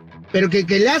 Pero que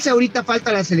le hace ahorita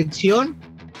falta a la selección,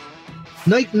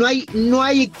 no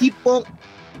hay equipo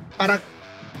para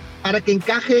que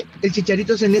encaje el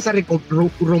Chicharito en esa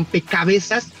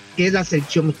rompecabezas que es la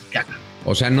selección mexicana.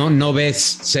 O sea, ¿no ves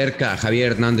cerca a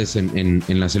Javier Hernández en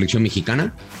la selección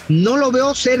mexicana? No lo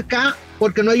veo cerca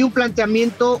porque no hay un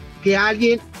planteamiento que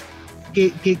alguien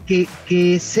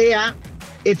que sea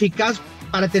eficaz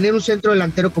para tener un centro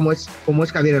delantero como es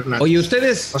Javier Hernández. Oye,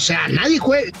 ustedes... O sea, nadie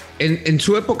juega. En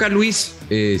su época, Luis,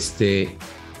 pues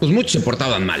muchos se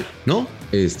portaban mal, ¿no?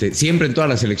 Siempre en todas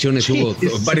las selecciones hubo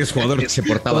varios jugadores que se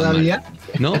portaban ¿Todavía?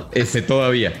 mal, ¿no?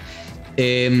 Todavía.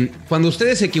 Cuando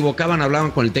ustedes se equivocaban,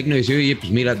 hablaban con el técnico y decían, oye,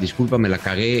 pues mira, discúlpame, la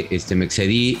cagué, me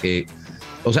excedí.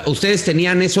 O sea, ¿ustedes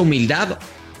tenían esa humildad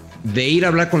de ir a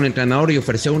hablar con el entrenador y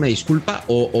ofrecer una disculpa,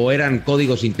 o eran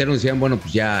códigos internos y decían, bueno,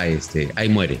 pues ya, ahí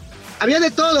muere? Había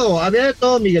de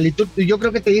todo, Miguel, y yo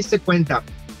creo que te diste cuenta.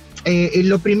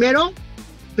 Lo primero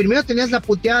tenías la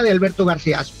puteada de Alberto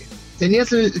García Aspe,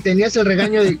 tenías el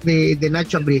regaño de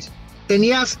Nacho Ambriz,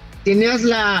 tenías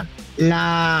la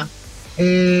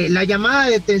llamada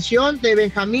de atención de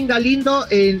Benjamín Galindo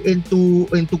en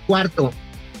tu cuarto.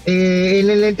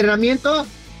 En el entrenamiento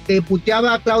te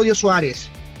puteaba a Claudio Suárez.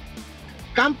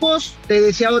 Campos te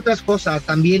decía otras cosas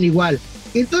también igual.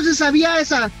 Entonces había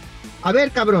esa... A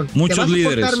ver, cabrón, muchos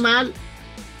líderes.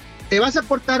 Te vas a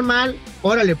portar mal,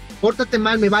 órale, pórtate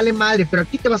mal, me vale madre, pero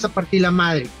aquí te vas a partir la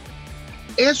madre.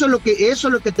 Eso es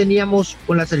lo que teníamos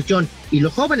con la selección. Y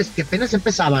los jóvenes que apenas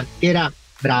empezaban, era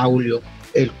Braulio,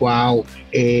 el Cuau,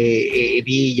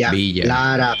 Villa,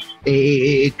 Lara,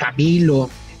 Camilo,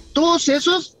 todos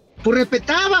esos, pues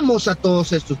respetábamos a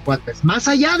todos estos cuates. Más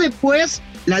allá después,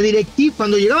 la directiva,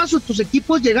 cuando llegabas a tus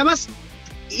equipos, llegabas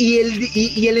y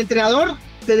el entrenador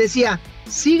te decía,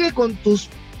 sigue con tus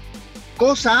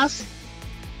cosas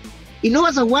y no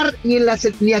vas a jugar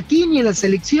ni aquí ni en la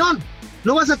selección,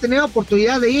 no vas a tener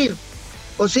oportunidad de ir.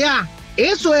 O sea,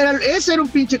 ese era un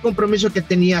pinche compromiso que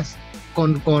tenías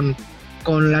con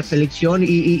la selección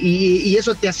y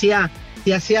eso te hacía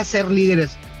ser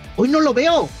líderes. Hoy no lo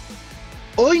veo,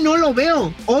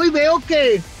 hoy veo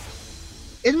que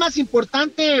es más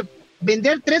importante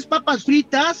vender 3 papas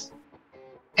fritas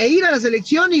e ir a la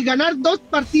selección y ganar 2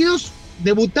 partidos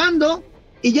debutando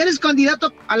y ya eres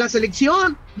candidato a la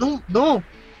selección. No. O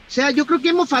sea, yo creo que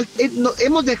hemos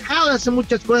dejado de hacer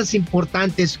muchas cosas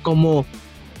importantes como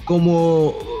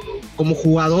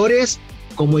jugadores,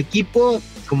 como equipo,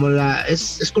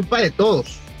 es culpa de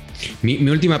todos. Mi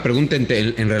última pregunta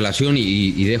en relación,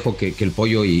 y dejo que el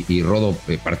Pollo y Rodo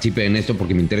participe en esto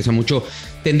porque me interesa mucho.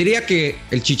 ¿Tendría que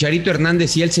el Chicharito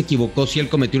Hernández, si él se equivocó, si él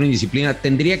cometió una indisciplina,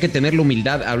 tendría que tener la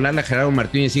humildad, hablarle a Gerardo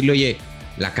Martín y decirle, oye,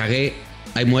 la cagué,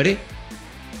 ahí muere?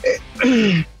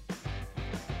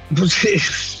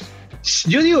 Pues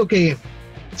yo digo que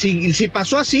si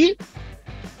pasó así,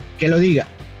 que lo diga.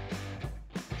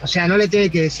 O sea, no le tiene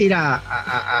que decir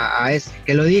a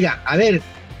que lo diga. A ver,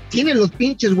 tienen los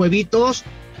pinches huevitos,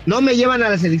 no me llevan a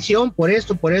la selección por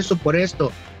esto,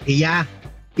 y ya.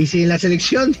 Y si en la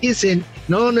selección dicen,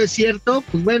 no es cierto,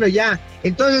 pues bueno, ya.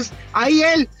 Entonces, ahí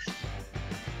él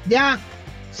ya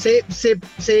se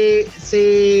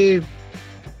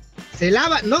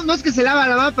lava, no es que se lava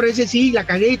la mano, pero dice, sí, la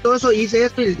cagué y todo eso, y hice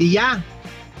esto y ya.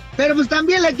 Pero pues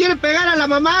también le quiere pegar a la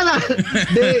mamada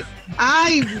de...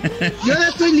 Ay, yo ya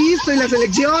estoy listo, y la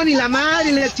selección, y la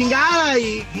madre, y la chingada,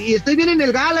 y estoy bien en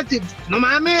el Galaxy. No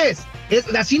mames,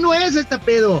 así no es este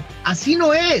pedo, así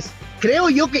no es. Creo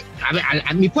yo que,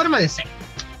 a mi forma de ser,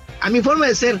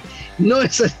 no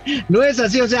es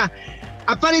así. O sea,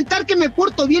 aparentar que me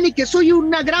porto bien y que soy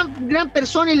una gran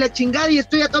persona y la chingada y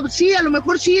estoy a todo. Sí, a lo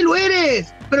mejor sí lo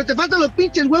eres, pero te faltan los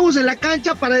pinches huevos en la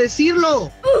cancha para decirlo.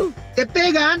 Te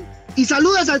pegan y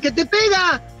saludas al que te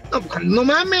pega. No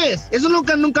mames, eso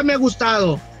nunca me ha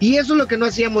gustado, y eso es lo que no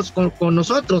hacíamos con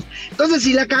nosotros. Entonces,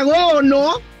 si la cagó o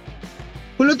no,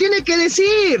 pues lo tiene que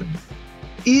decir.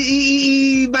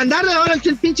 y mandarle ahora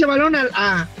el pinche balón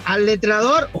al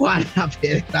entrenador o a la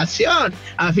federación,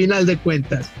 a final de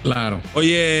cuentas. Claro.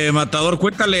 Oye, Matador,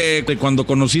 cuéntale de cuando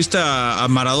conociste a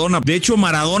Maradona. De hecho,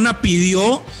 Maradona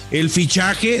pidió el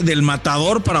fichaje del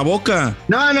Matador para Boca.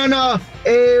 No.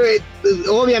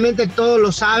 Obviamente todos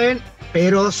lo saben,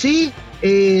 pero sí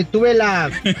tuve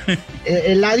la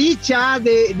dicha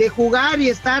de jugar y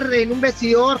estar en un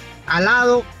vestidor al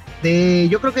lado de,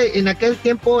 yo creo que en aquel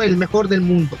tiempo el mejor del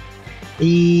mundo,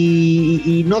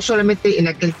 y no solamente en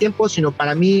aquel tiempo, sino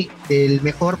para mí el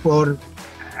mejor jugador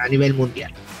a nivel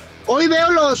mundial. Hoy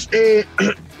veo los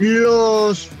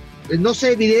no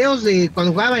sé, videos de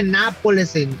cuando jugaba en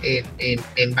Nápoles,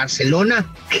 en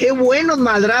Barcelona. Qué buenos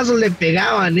madrazos le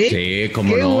pegaban, Sí,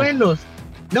 cómo qué no. buenos.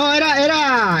 No,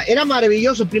 era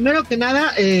maravilloso. Primero que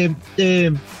nada,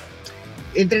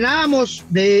 entrenábamos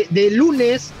de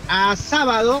lunes a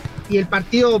sábado y el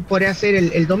partido podría ser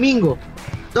el domingo.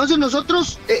 Entonces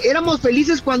nosotros éramos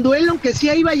felices cuando él, aunque sí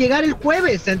iba a llegar el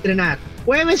jueves a entrenar.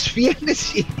 Jueves,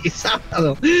 viernes y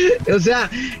sábado. O sea,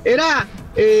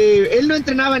 él no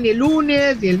entrenaba ni el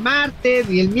lunes, ni el martes,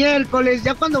 ni el miércoles.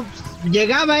 Ya cuando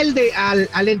llegaba él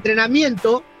al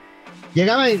entrenamiento,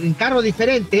 llegaba en carro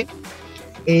diferente,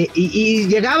 y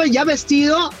llegaba ya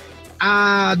vestido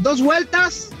a 2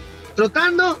 vueltas,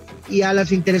 trotando y a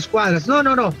las interescuadras.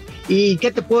 No. ¿Y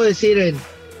qué te puedo decir?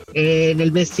 En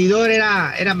el vestidor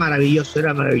era maravilloso,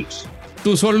 era maravilloso.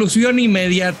 Tu solución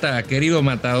inmediata, querido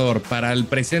Matador, para el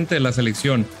presente de la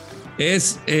selección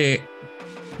es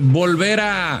volver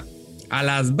a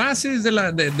las bases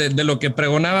de lo que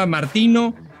pregonaba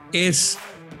Martino, es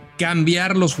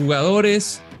cambiar los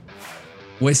jugadores,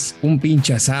 pues un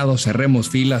pinche asado, cerremos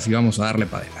filas y vamos a darle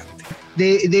para adelante.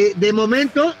 De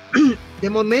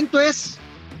momento es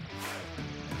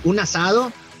un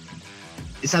asado,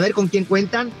 saber con quién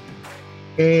cuentan,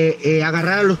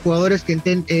 agarrar a los jugadores que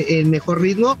estén en mejor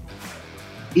ritmo,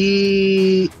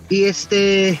 y es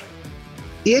que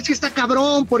está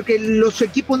cabrón porque los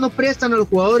equipos no prestan a los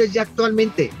jugadores ya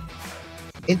actualmente.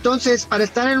 Entonces, para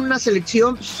estar en una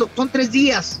selección son 3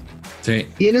 días. Sí.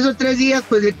 Y en esos 3 días,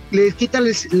 pues le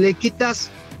quitas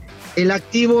el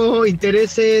activo,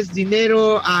 intereses,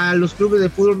 dinero a los clubes de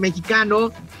fútbol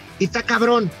mexicano, y está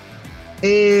cabrón.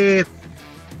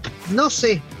 No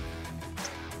sé.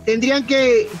 Tendrían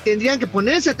que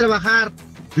ponerse a trabajar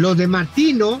los de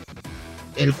Martino,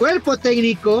 el cuerpo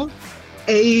técnico,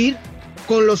 e ir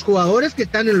con los jugadores que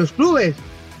están en los clubes,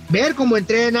 ver cómo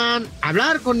entrenan,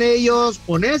 hablar con ellos,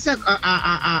 ponerse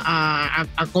a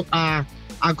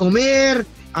comer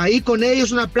ahí con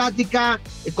ellos, una plática,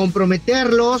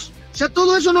 comprometerlos. O sea,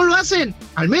 todo eso no lo hacen.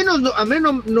 Al menos no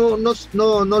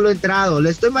lo he entrado. Le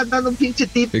estoy mandando un pinche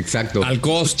tip. Exacto. Al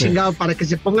costo. Chingado, para que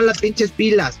se pongan las pinches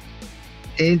pilas.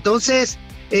 Entonces,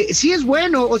 sí es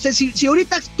bueno. O sea, si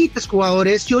ahorita quitas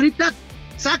jugadores, si ahorita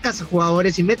sacas a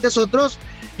jugadores y metes otros,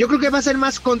 yo creo que va a ser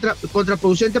más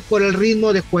contraproducente por el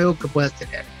ritmo de juego que puedas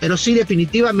tener. Pero sí,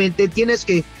 definitivamente tienes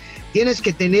que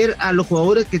tener a los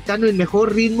jugadores que están en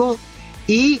mejor ritmo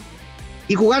y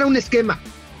jugar a un esquema.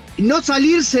 No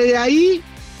salirse de ahí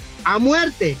a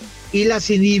muerte. Y las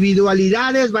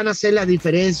individualidades van a hacer las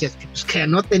diferencias. Pues que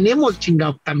no tenemos,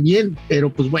 chingado, también.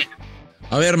 Pero pues bueno.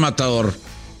 A ver, Matador,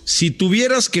 si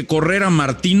tuvieras que correr a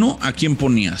Martino, ¿a quién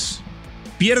ponías?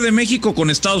 Pierde México con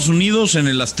Estados Unidos en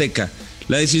el Azteca.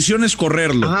 La decisión es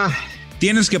correrlo.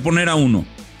 Tienes que poner a uno.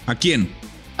 ¿A quién?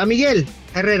 A Miguel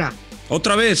Herrera.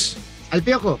 ¿Otra vez? Al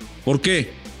Piojo. ¿Por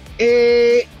qué?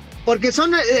 Porque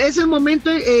es el momento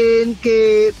en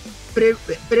que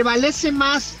prevalece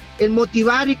más el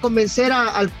motivar y convencer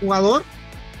al jugador,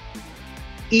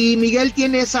 y Miguel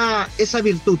tiene esa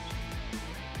virtud.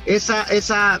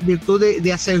 Esa virtud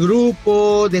de hacer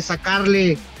grupo, de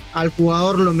sacarle al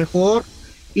jugador lo mejor,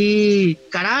 y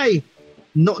caray,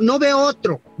 no veo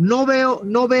otro.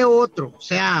 O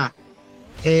sea,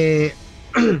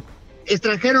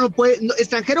 extranjero no puede,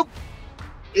 extranjero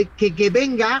que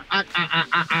venga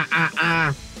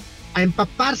a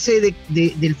empaparse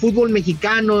del fútbol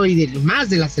mexicano y más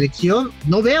de la selección,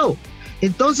 no veo.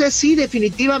 Entonces sí,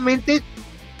 definitivamente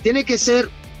tiene que ser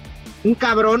un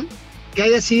cabrón que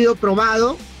haya sido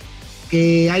probado,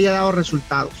 que haya dado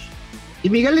resultados. Y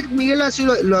Miguel así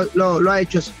lo ha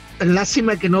hecho.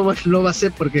 Lástima que no va a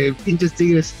hacer, porque pinches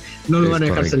Tigres no lo van a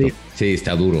dejar salir. Sí,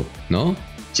 está duro, ¿no?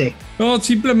 Sí. No,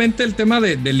 simplemente el tema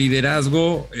de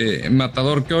liderazgo,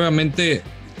 Matador, que obviamente,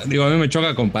 digo, a mí me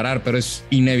choca comparar, pero es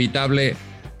inevitable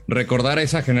recordar a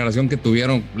esa generación que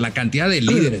tuvieron, la cantidad de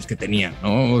líderes que tenían,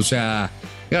 ¿no? O sea,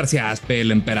 García Aspe,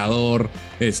 el Emperador,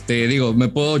 digo, me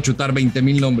puedo chutar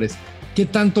 20,000 nombres. ¿Qué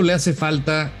tanto le hace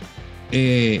falta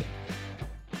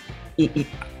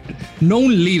no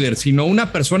un líder, sino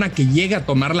una persona que llega a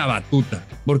tomar la batuta.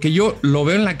 Porque yo lo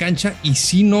veo en la cancha y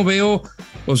sí no veo,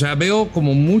 o sea, veo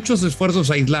como muchos esfuerzos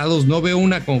aislados, no veo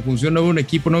una conjunción, no veo un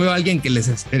equipo, no veo a alguien que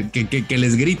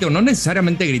les grite, o no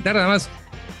necesariamente gritar, nada más,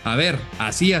 a ver,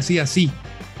 así.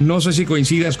 No sé si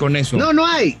coincidas con eso. No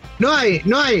hay.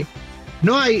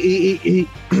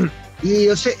 Y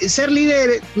o sea, ser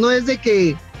líder no es de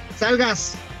que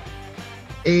salgas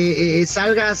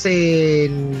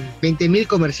en 20,000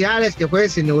 comerciales, que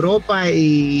juegues en Europa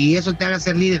y eso te haga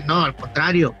ser líder. No, al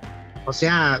contrario. O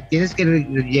sea, tienes que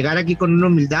llegar aquí con una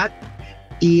humildad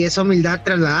y esa humildad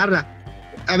trasladarla.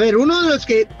 A ver, uno de los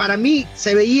que para mí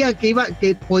se veía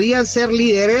que podían ser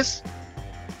líderes,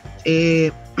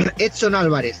 Edson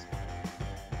Álvarez.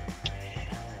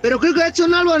 Pero creo que a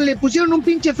Edson Álvarez le pusieron un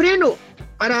pinche freno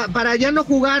para ya no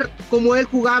jugar como él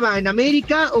jugaba en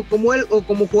América o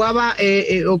como juega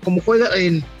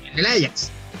en el Ajax,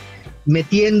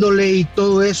 metiéndole y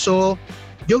todo eso.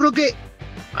 Yo creo que,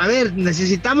 a ver,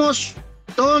 necesitamos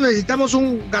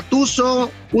un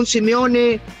Gattuso, un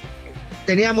Simeone,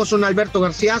 teníamos un Alberto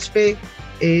García Aspe,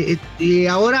 y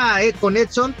ahora con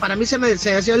Edson, para mí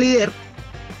se hacía líder,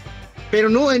 pero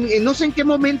no sé en qué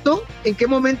momento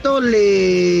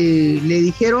le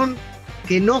dijeron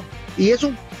que no. Y es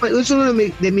uno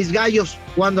de mis gallos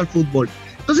jugando al fútbol.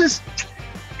 Entonces,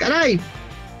 caray,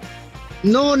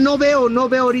 no veo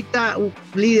ahorita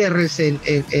líderes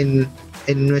en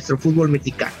nuestro fútbol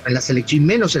mexicano, en la selección,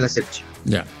 menos en la selección.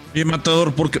 Ya. Bien,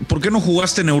 Matador, ¿por qué no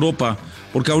jugaste en Europa?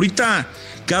 Porque ahorita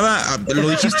lo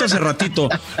dijiste hace ratito,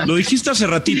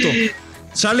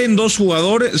 salen dos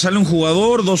jugadores, sale un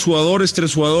jugador, dos jugadores,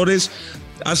 tres jugadores,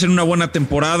 hacen una buena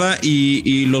temporada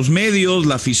y los medios,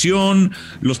 la afición,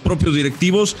 los propios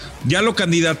directivos ya lo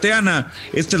candidatean a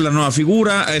esta es la nueva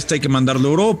figura, a esta hay que mandarlo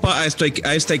a Europa, a esta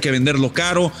hay que venderlo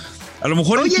caro. A lo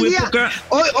mejor en tu época...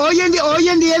 Hoy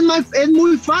en día es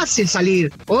muy fácil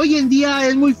salir. Hoy en día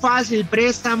es muy fácil,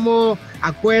 préstamo,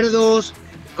 acuerdos,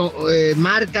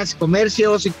 marcas,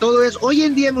 comercios y todo eso. Hoy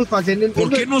en día es muy fácil.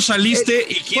 ¿Por qué no saliste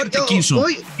y quién te quiso?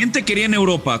 ¿Quién te quería en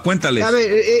Europa? Cuéntales. A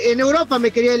ver, en Europa me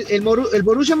quería el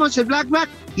Borussia Mönchengladbach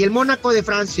y el Mónaco de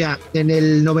Francia en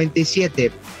el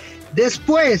 97.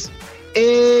 Después,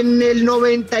 en el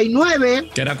 99...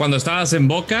 ¿Que era cuando estabas en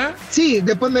Boca? Sí,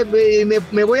 después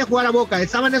me voy a jugar a Boca.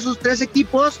 Estaban esos tres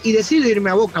equipos y decido irme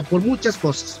a Boca por muchas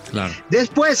cosas. Claro.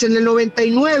 Después, en el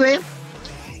 99...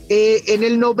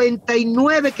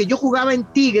 que yo jugaba en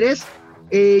Tigres,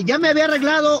 ya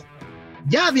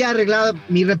había arreglado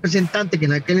mi representante, que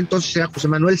en aquel entonces era José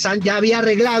Manuel Sanz, ya había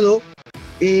arreglado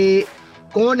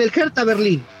con el Hertha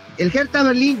Berlín. El Hertha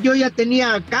Berlín, yo ya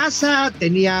tenía casa,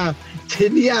 tenía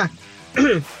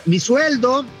mi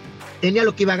sueldo, tenía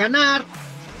lo que iba a ganar,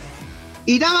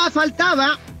 y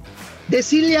faltaba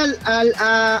decirle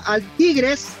al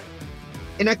Tigres,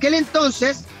 en aquel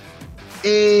entonces,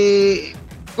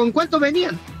 ¿con cuánto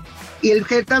venían? Y el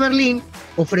Hertha Berlín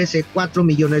ofrece $4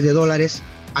 millones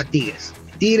a Tigres.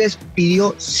 Tigres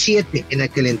pidió 7 en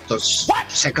aquel entonces.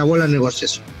 Se acabó la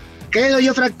negociación. Quedó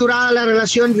yo fracturada la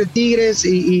relación de Tigres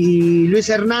y Luis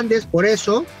Hernández, por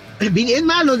eso. Es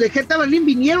más, los de Hertha Berlín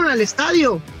vinieron al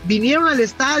estadio,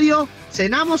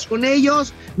 cenamos con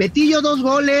ellos, metí yo 2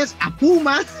 goles a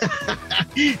Pumas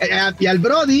y al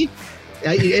Brody.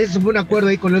 Eso fue un acuerdo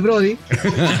ahí con el Brody.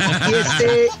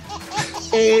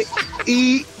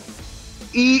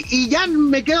 Y ya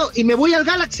me quedo y me voy al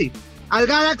Galaxy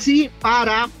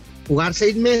para jugar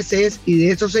 6 meses y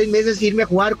de esos 6 meses irme a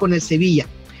jugar con el Sevilla.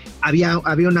 Había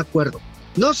un acuerdo.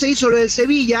 No se hizo lo del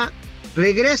Sevilla,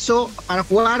 regreso para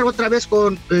jugar otra vez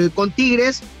con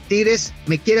Tigres. Tigres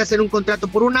me quiere hacer un contrato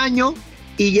por 1 año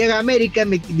y llega a América y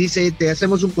me dice, te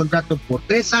hacemos un contrato por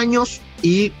 3 años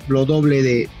y lo doble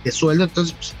de sueldo.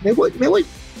 Entonces pues,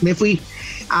 me fui.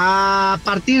 A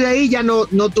partir de ahí ya no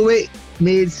tuve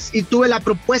la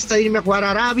propuesta de irme a jugar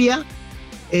a Arabia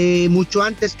mucho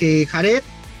antes que Jared,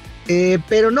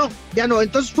 pero ya no.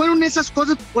 Entonces fueron esas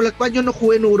cosas por las cuales yo no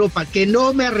jugué en Europa, que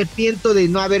no me arrepiento de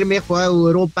no haberme jugado en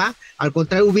Europa, al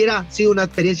contrario, hubiera sido una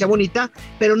experiencia bonita,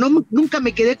 pero nunca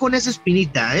me quedé con esa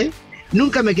espinita,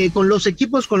 Nunca me quedé con los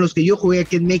equipos con los que yo jugué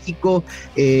aquí en México,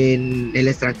 en el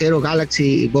extranjero,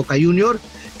 Galaxy, Boca Junior.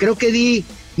 Creo que di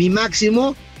mi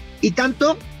máximo y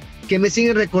tanto que me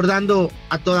siguen recordando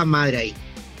a toda madre ahí.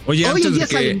 Oye,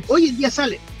 hoy en día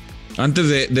sale. Antes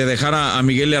de dejar a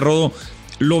Miguel y a Rodo,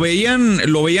 ¿lo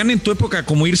veían en tu época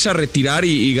como irse a retirar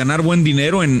y ganar buen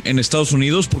dinero en Estados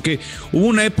Unidos? Porque hubo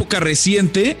una época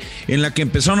reciente en la que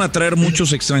empezaron a traer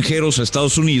muchos extranjeros a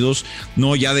Estados Unidos,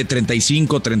 no ya de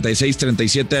 35, 36,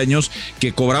 37 años,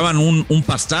 que cobraban un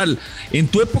pastal. ¿En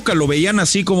tu época lo veían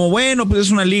así como, bueno, pues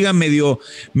es una liga medio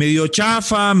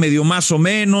chafa, medio más o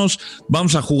menos,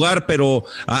 vamos a jugar, pero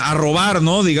a robar,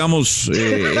 ¿no? Digamos,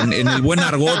 en el buen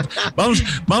argot.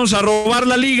 Vamos a robar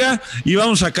la liga y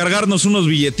vamos a cargarnos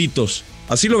unos billetitos.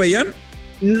 ¿Así lo veían?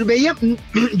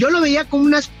 Yo lo veía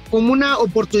como una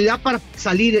oportunidad para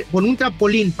salir, con un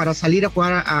trampolín para salir a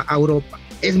jugar a Europa.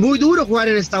 Es muy duro jugar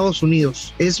en Estados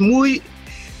Unidos.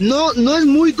 No es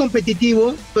muy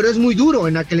competitivo, pero es muy duro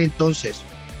en aquel entonces.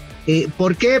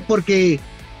 ¿Por qué? Porque,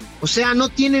 o sea, no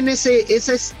tienen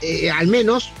al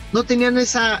menos no tenían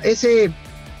esa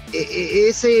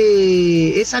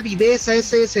viveza,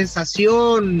 esa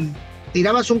sensación.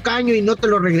 Tirabas un caño y no te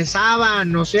lo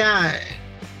regresaban, o sea,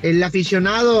 el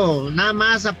aficionado nada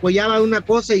más apoyaba una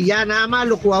cosa y ya nada más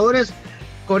los jugadores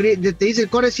te dicen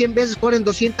corre 100 veces, corren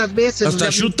 200 veces. Hasta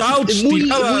o sea, shootouts, muy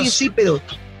insípido.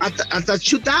 Hasta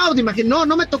shootout, imagino.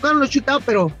 No me tocaron los shootouts,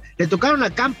 pero le tocaron a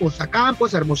Campos, a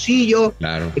Hermosillo,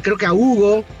 claro. Creo que a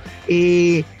Hugo,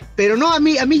 pero no, a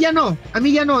mí ya no.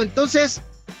 Entonces,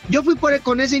 yo fui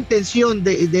con esa intención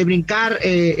de brincar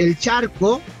el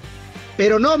charco,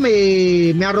 pero no,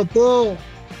 me arropó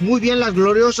muy bien las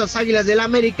gloriosas Águilas del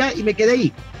América y me quedé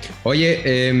ahí.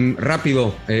 Oye,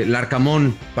 rápido,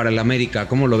 Larcamón para el América,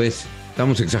 ¿cómo lo ves?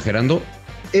 ¿Estamos exagerando?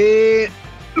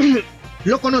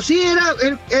 Lo conocí,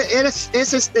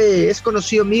 es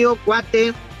conocido mío,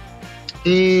 cuate.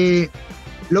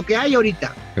 Lo que hay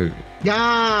ahorita,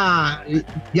 ya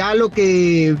lo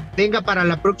que venga para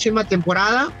la próxima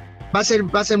temporada va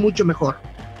a ser mucho mejor.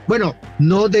 Bueno,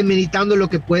 no demeritando lo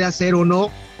que puede hacer o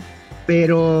no,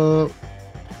 pero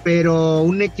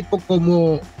un equipo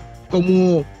como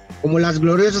las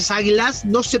gloriosas Águilas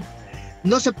no se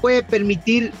puede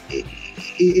permitir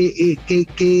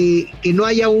que no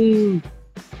haya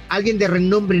alguien de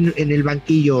renombre en el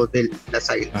banquillo de las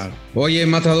Águilas. Ah. Oye,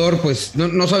 Matador, pues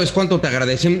no sabes cuánto te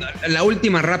agradecemos. La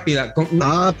última rápida.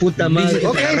 Puta madre.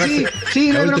 Ok,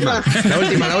 sí, la última.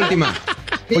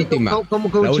 Sí, última.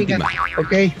 ¿Cómo la última.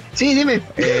 Ok, sí, dime.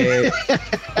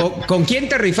 ¿Con quién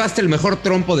te rifaste el mejor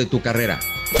trompo de tu carrera?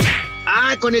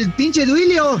 Con el pinche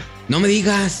Duilio. No me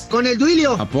digas. Con el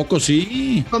Duilio. ¿A poco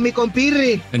sí? Con mi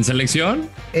compirri. ¿En selección?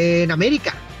 En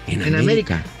América. En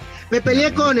América. Me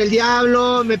peleé con el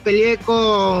Diablo, me peleé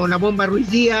con la Bomba Ruiz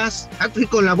Díaz, fui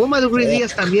con la Bomba de Ruiz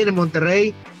Díaz también en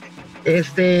Monterrey.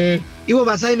 Ivo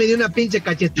Basay me dio una pinche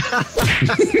cachetada.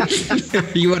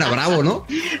 Ivo era bravo, ¿no?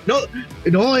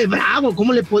 No, es bravo.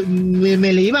 ¿Cómo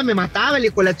me le iba, me mataba, el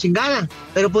hijo de la chingada?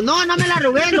 Pero pues no me la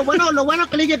robé. Lo bueno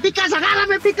que le dije, Picas,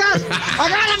 agárrame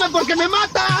porque me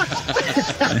mata.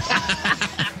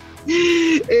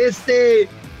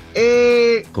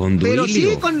 Con Duilio. Pero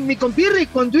sí, con mi compirri,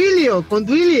 con Duilio,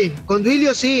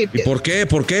 sí. ¿Y por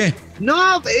qué?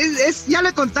 No, ya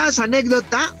le contaba esa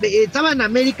anécdota. Estaba en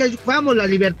América, jugábamos la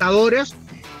Libertadores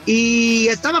y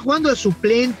estaba jugando de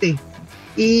suplente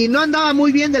y no andaba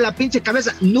muy bien de la pinche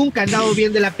cabeza. Nunca andaba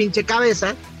bien de la pinche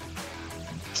cabeza.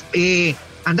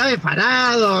 Andaba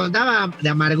enfadado, andaba de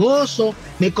amargoso.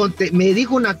 Me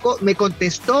dijo me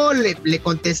contestó, le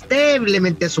contesté, le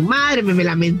menté a su madre, me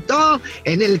lamentó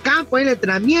en el campo, en el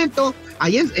entrenamiento,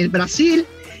 allá en Brasil.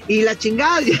 Y la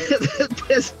chingada,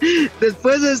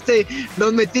 después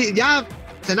nos metí, ya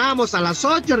cenábamos a las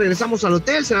 8, regresamos al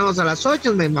hotel, cenábamos a las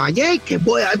 8, me bañé, ahí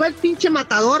va el pinche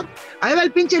Matador, ahí va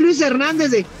el pinche Luis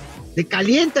Hernández de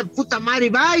caliente, puta madre,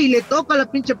 va y le toca la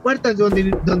pinche puerta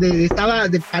donde estaba,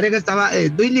 de pareja estaba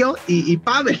Duilio y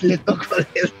Pavel, le tocó,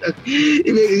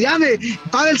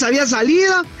 Pavel se había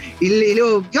salido, y le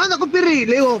digo, ¿qué onda, compirri?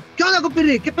 Le digo, ¿qué onda,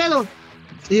 compirri? ¿Qué pedo?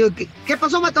 Le digo, ¿qué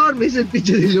pasó, Matador? Me dice el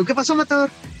pinche Duilio, ¿qué pasó, Matador?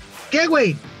 ¿Qué,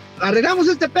 güey? Arreglamos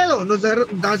este pedo, nos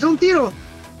hace un tiro.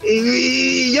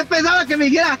 Y yo pensaba que me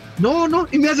dijera, no,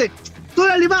 y me hace, tú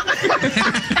la lima.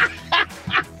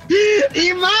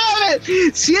 Y madre,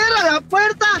 cierra la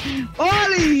puerta,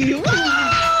 ¡oli! ¡Wow!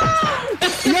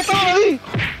 Y yo estaba ahí.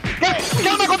 ¿Qué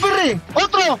onda, compirri?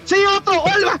 ¿Otro? Sí, otro,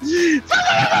 ¡olva!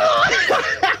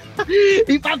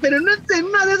 Pero no, en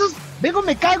una de esos, vengo,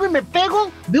 me caigo y me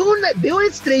pego, veo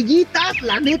estrellitas,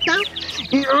 la neta,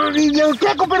 y yo,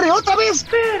 ¿qué, compirri? ¿Otra vez?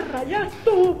 Perra, ya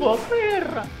estuvo,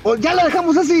 perra. O ya la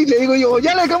dejamos así, le digo yo,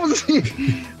 ya la dejamos así.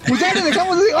 Pues ya le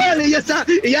dejamos así, órale, ya está,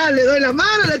 y ya le doy la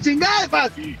mano, la chingada.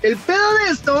 El pedo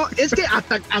de esto es que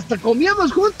hasta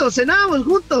comíamos juntos, cenábamos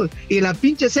juntos, y en la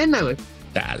pinche cena, güey.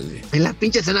 Dale. En la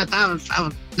pinche cena estaba,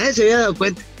 nadie se había dado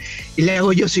cuenta. Y le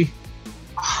hago yo sí.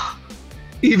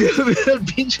 Y veo al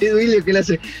pinche Duilio que le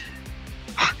hace,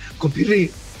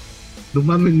 compirri, no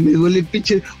mames, me duele el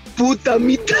pinche, puta, a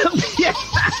mí también.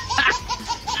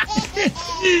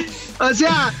 O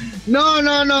sea,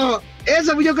 no.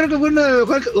 Eso yo creo que fue uno de los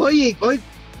mejores. Oye,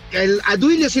 a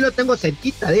Duilio sí lo tengo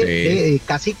cerquita de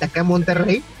casita acá en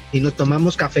Monterrey. Y nos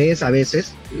tomamos cafés a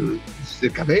veces.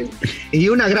 Café. Y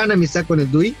una gran amistad con el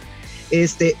Dui.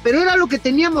 Pero era lo que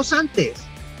teníamos antes.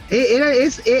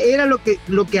 Era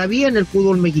lo que había en el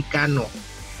fútbol mexicano.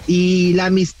 Y la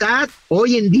amistad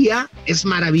hoy en día es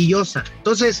maravillosa.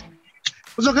 Entonces,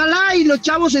 pues ojalá y los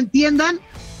chavos entiendan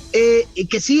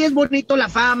que sí es bonito la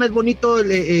fama, es bonito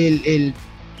el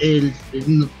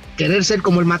querer ser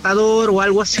como el Matador o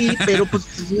algo así, pero pues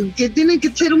que tienen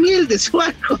que ser humildes o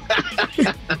algo.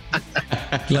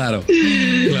 Claro.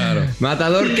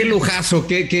 Matador, qué lujazo,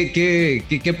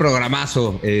 qué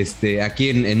programazo aquí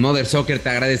en Mother Soccer. Te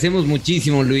agradecemos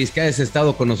muchísimo, Luis, que hayas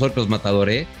estado con nosotros, Matador,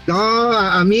 ¿eh? No,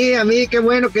 a mí, qué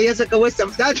bueno que ya se acabó esta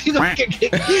amistad,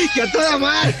 que a toda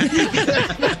madre.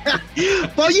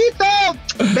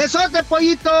 ¡Pollito! ¡Besote,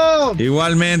 Pollito!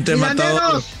 Igualmente,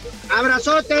 Matador.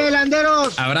 Abrazote,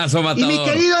 Landeros. Abrazo, Matador. Y mi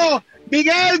querido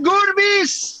Miguel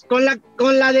Gurbis, con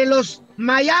la de los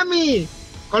Miami,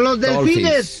 con los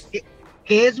Delfines,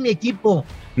 que es mi equipo.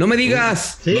 No me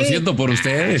digas. Sí. Lo siento por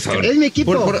ustedes. Es mi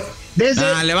equipo.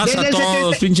 Le vas a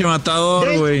todos, pinche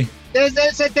Matador, güey. Desde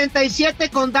el 77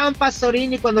 con Dan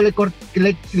Pastorini, cuando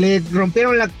le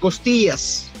rompieron las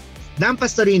costillas. Dan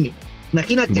Pastorini,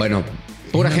 imagínate. Bueno,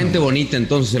 pura gente bonita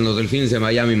entonces en los Delfines de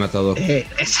Miami, Matador.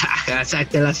 Esa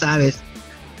te la sabes.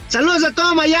 Saludos a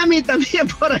todo Miami también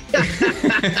por allá.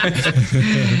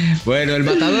 Bueno, el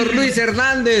Matador Luis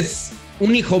Hernández,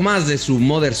 un hijo más de su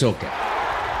Mother Soccer.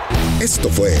 Esto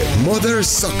fue Mother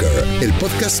Soccer, el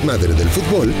podcast madre del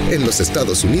fútbol en los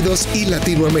Estados Unidos y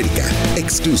Latinoamérica,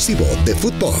 exclusivo de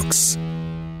Footbox.